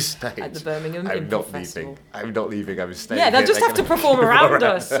stage. On this stage. At the Birmingham Improv Festival. I'm not leaving. I'm staying. Yeah, they'll just have to perform around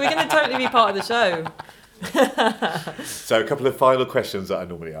us. We're going to totally be part of the show. So a couple of final questions that I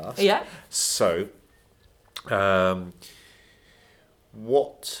normally ask. Yeah. So,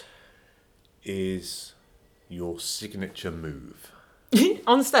 what is your signature move?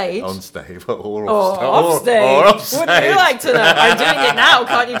 On stage? On stage. Or off stage. Wouldn't you like to know? I'm doing it now,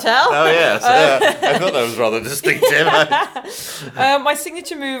 can't you tell? Oh, yes. I thought that was rather distinctive. My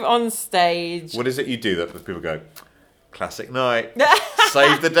signature move on stage. What is it you do that people go, classic night,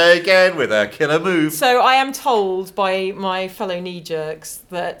 save the day again with a killer move? So I am told by my fellow knee-jerks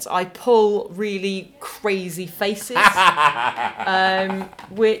that I pull really crazy faces,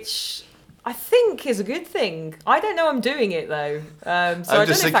 which I think is a good thing. I don't know I'm doing it, though. So I don't know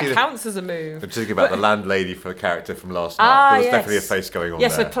if that counts as a move. I'm just thinking about the landlady for a character from last night. There was definitely a face going on there.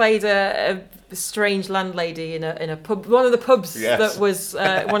 Yes, I played a strange landlady in a pub, one of the pubs that was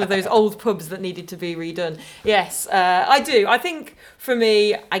one of those old pubs that needed to be redone. Yes, I do. I think for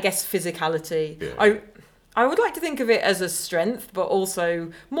me, I guess physicality. Yeah. I would like to think of it as a strength, but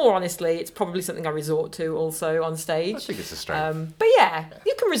also, more honestly, it's probably something I resort to also on stage. I think it's a strength. But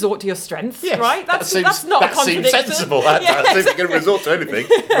you can resort to your strengths, right? That's not a contradiction. That seems sensible. If you can resort to anything,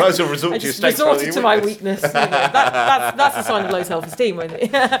 you might as well resort to your strengths. Resorted to my weakness. That's a sign of low self-esteem, isn't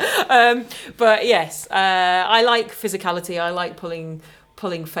it? But yes, I like physicality. I like pulling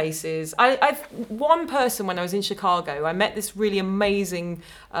faces. I've one person when I was in Chicago, I met this really amazing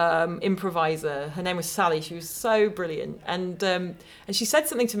improviser. Her name was Sally. She was so brilliant, and she said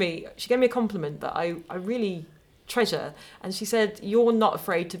something to me. She gave me a compliment that I really Treasure, and she said, "You're not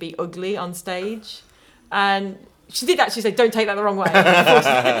afraid to be ugly on stage," and she did actually say, "Don't take that the wrong way,"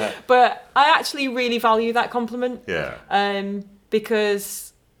 but I actually really value that compliment.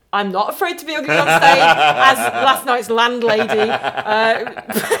 Because I'm not afraid to be ugly on stage, as last night's landlady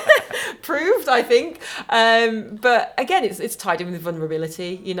proved, I think. But again, it's tied in with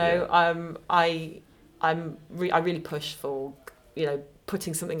vulnerability. You know, I really push for, you know,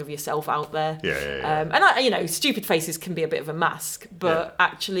 putting something of yourself out there. And stupid faces can be a bit of a mask, but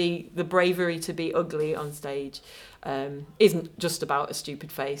actually the bravery to be ugly on stage isn't just about a stupid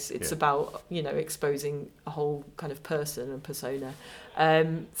face. It's about, you know, exposing a whole kind of person and persona.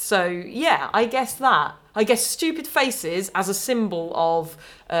 I guess stupid faces as a symbol of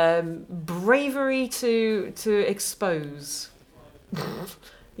bravery to expose.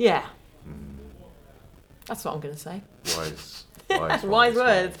 That's what I'm going to say. Wise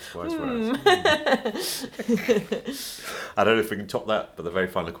words. I don't know if we can top that, but the very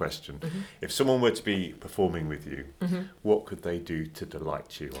final question. If someone were to be performing with you, what could they do to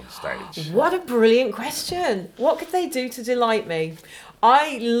delight you on stage? What a brilliant question. What could they do to delight me?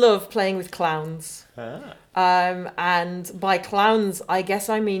 I love playing with clowns. And by clowns, I guess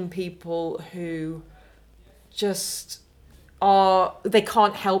I mean people who just they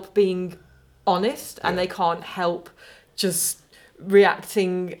can't help being honest, and they can't help just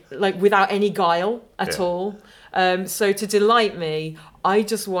reacting like without any guile at all. So to delight me, I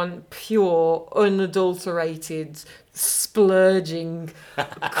just want pure, unadulterated, splurging,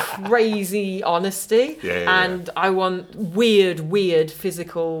 crazy honesty. And I want weird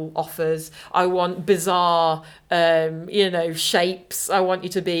physical offers. I want bizarre, shapes. I want you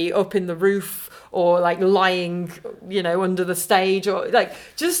to be up in the roof or like lying, under the stage, or like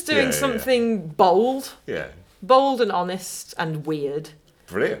just doing something bold. Bold and honest and weird.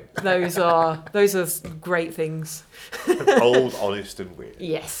 Brilliant. Those are great things. Bold, honest and weird.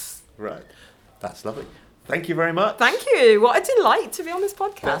 Yes. Right. That's lovely. Thank you very much. Thank you. What a delight to be on this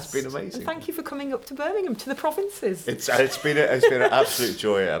podcast. That's been amazing. And thank you for coming up to Birmingham, to the provinces. It's been an absolute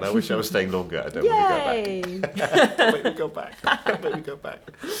joy, and I wish I was staying longer. I don't want to go back. Make me go back. Make me go back.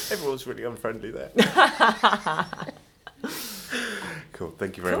 Everyone's really unfriendly there. Cool.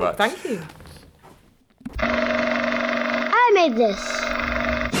 Thank you very much. Thank you. I made this.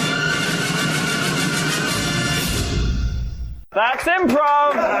 That's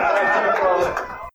improv!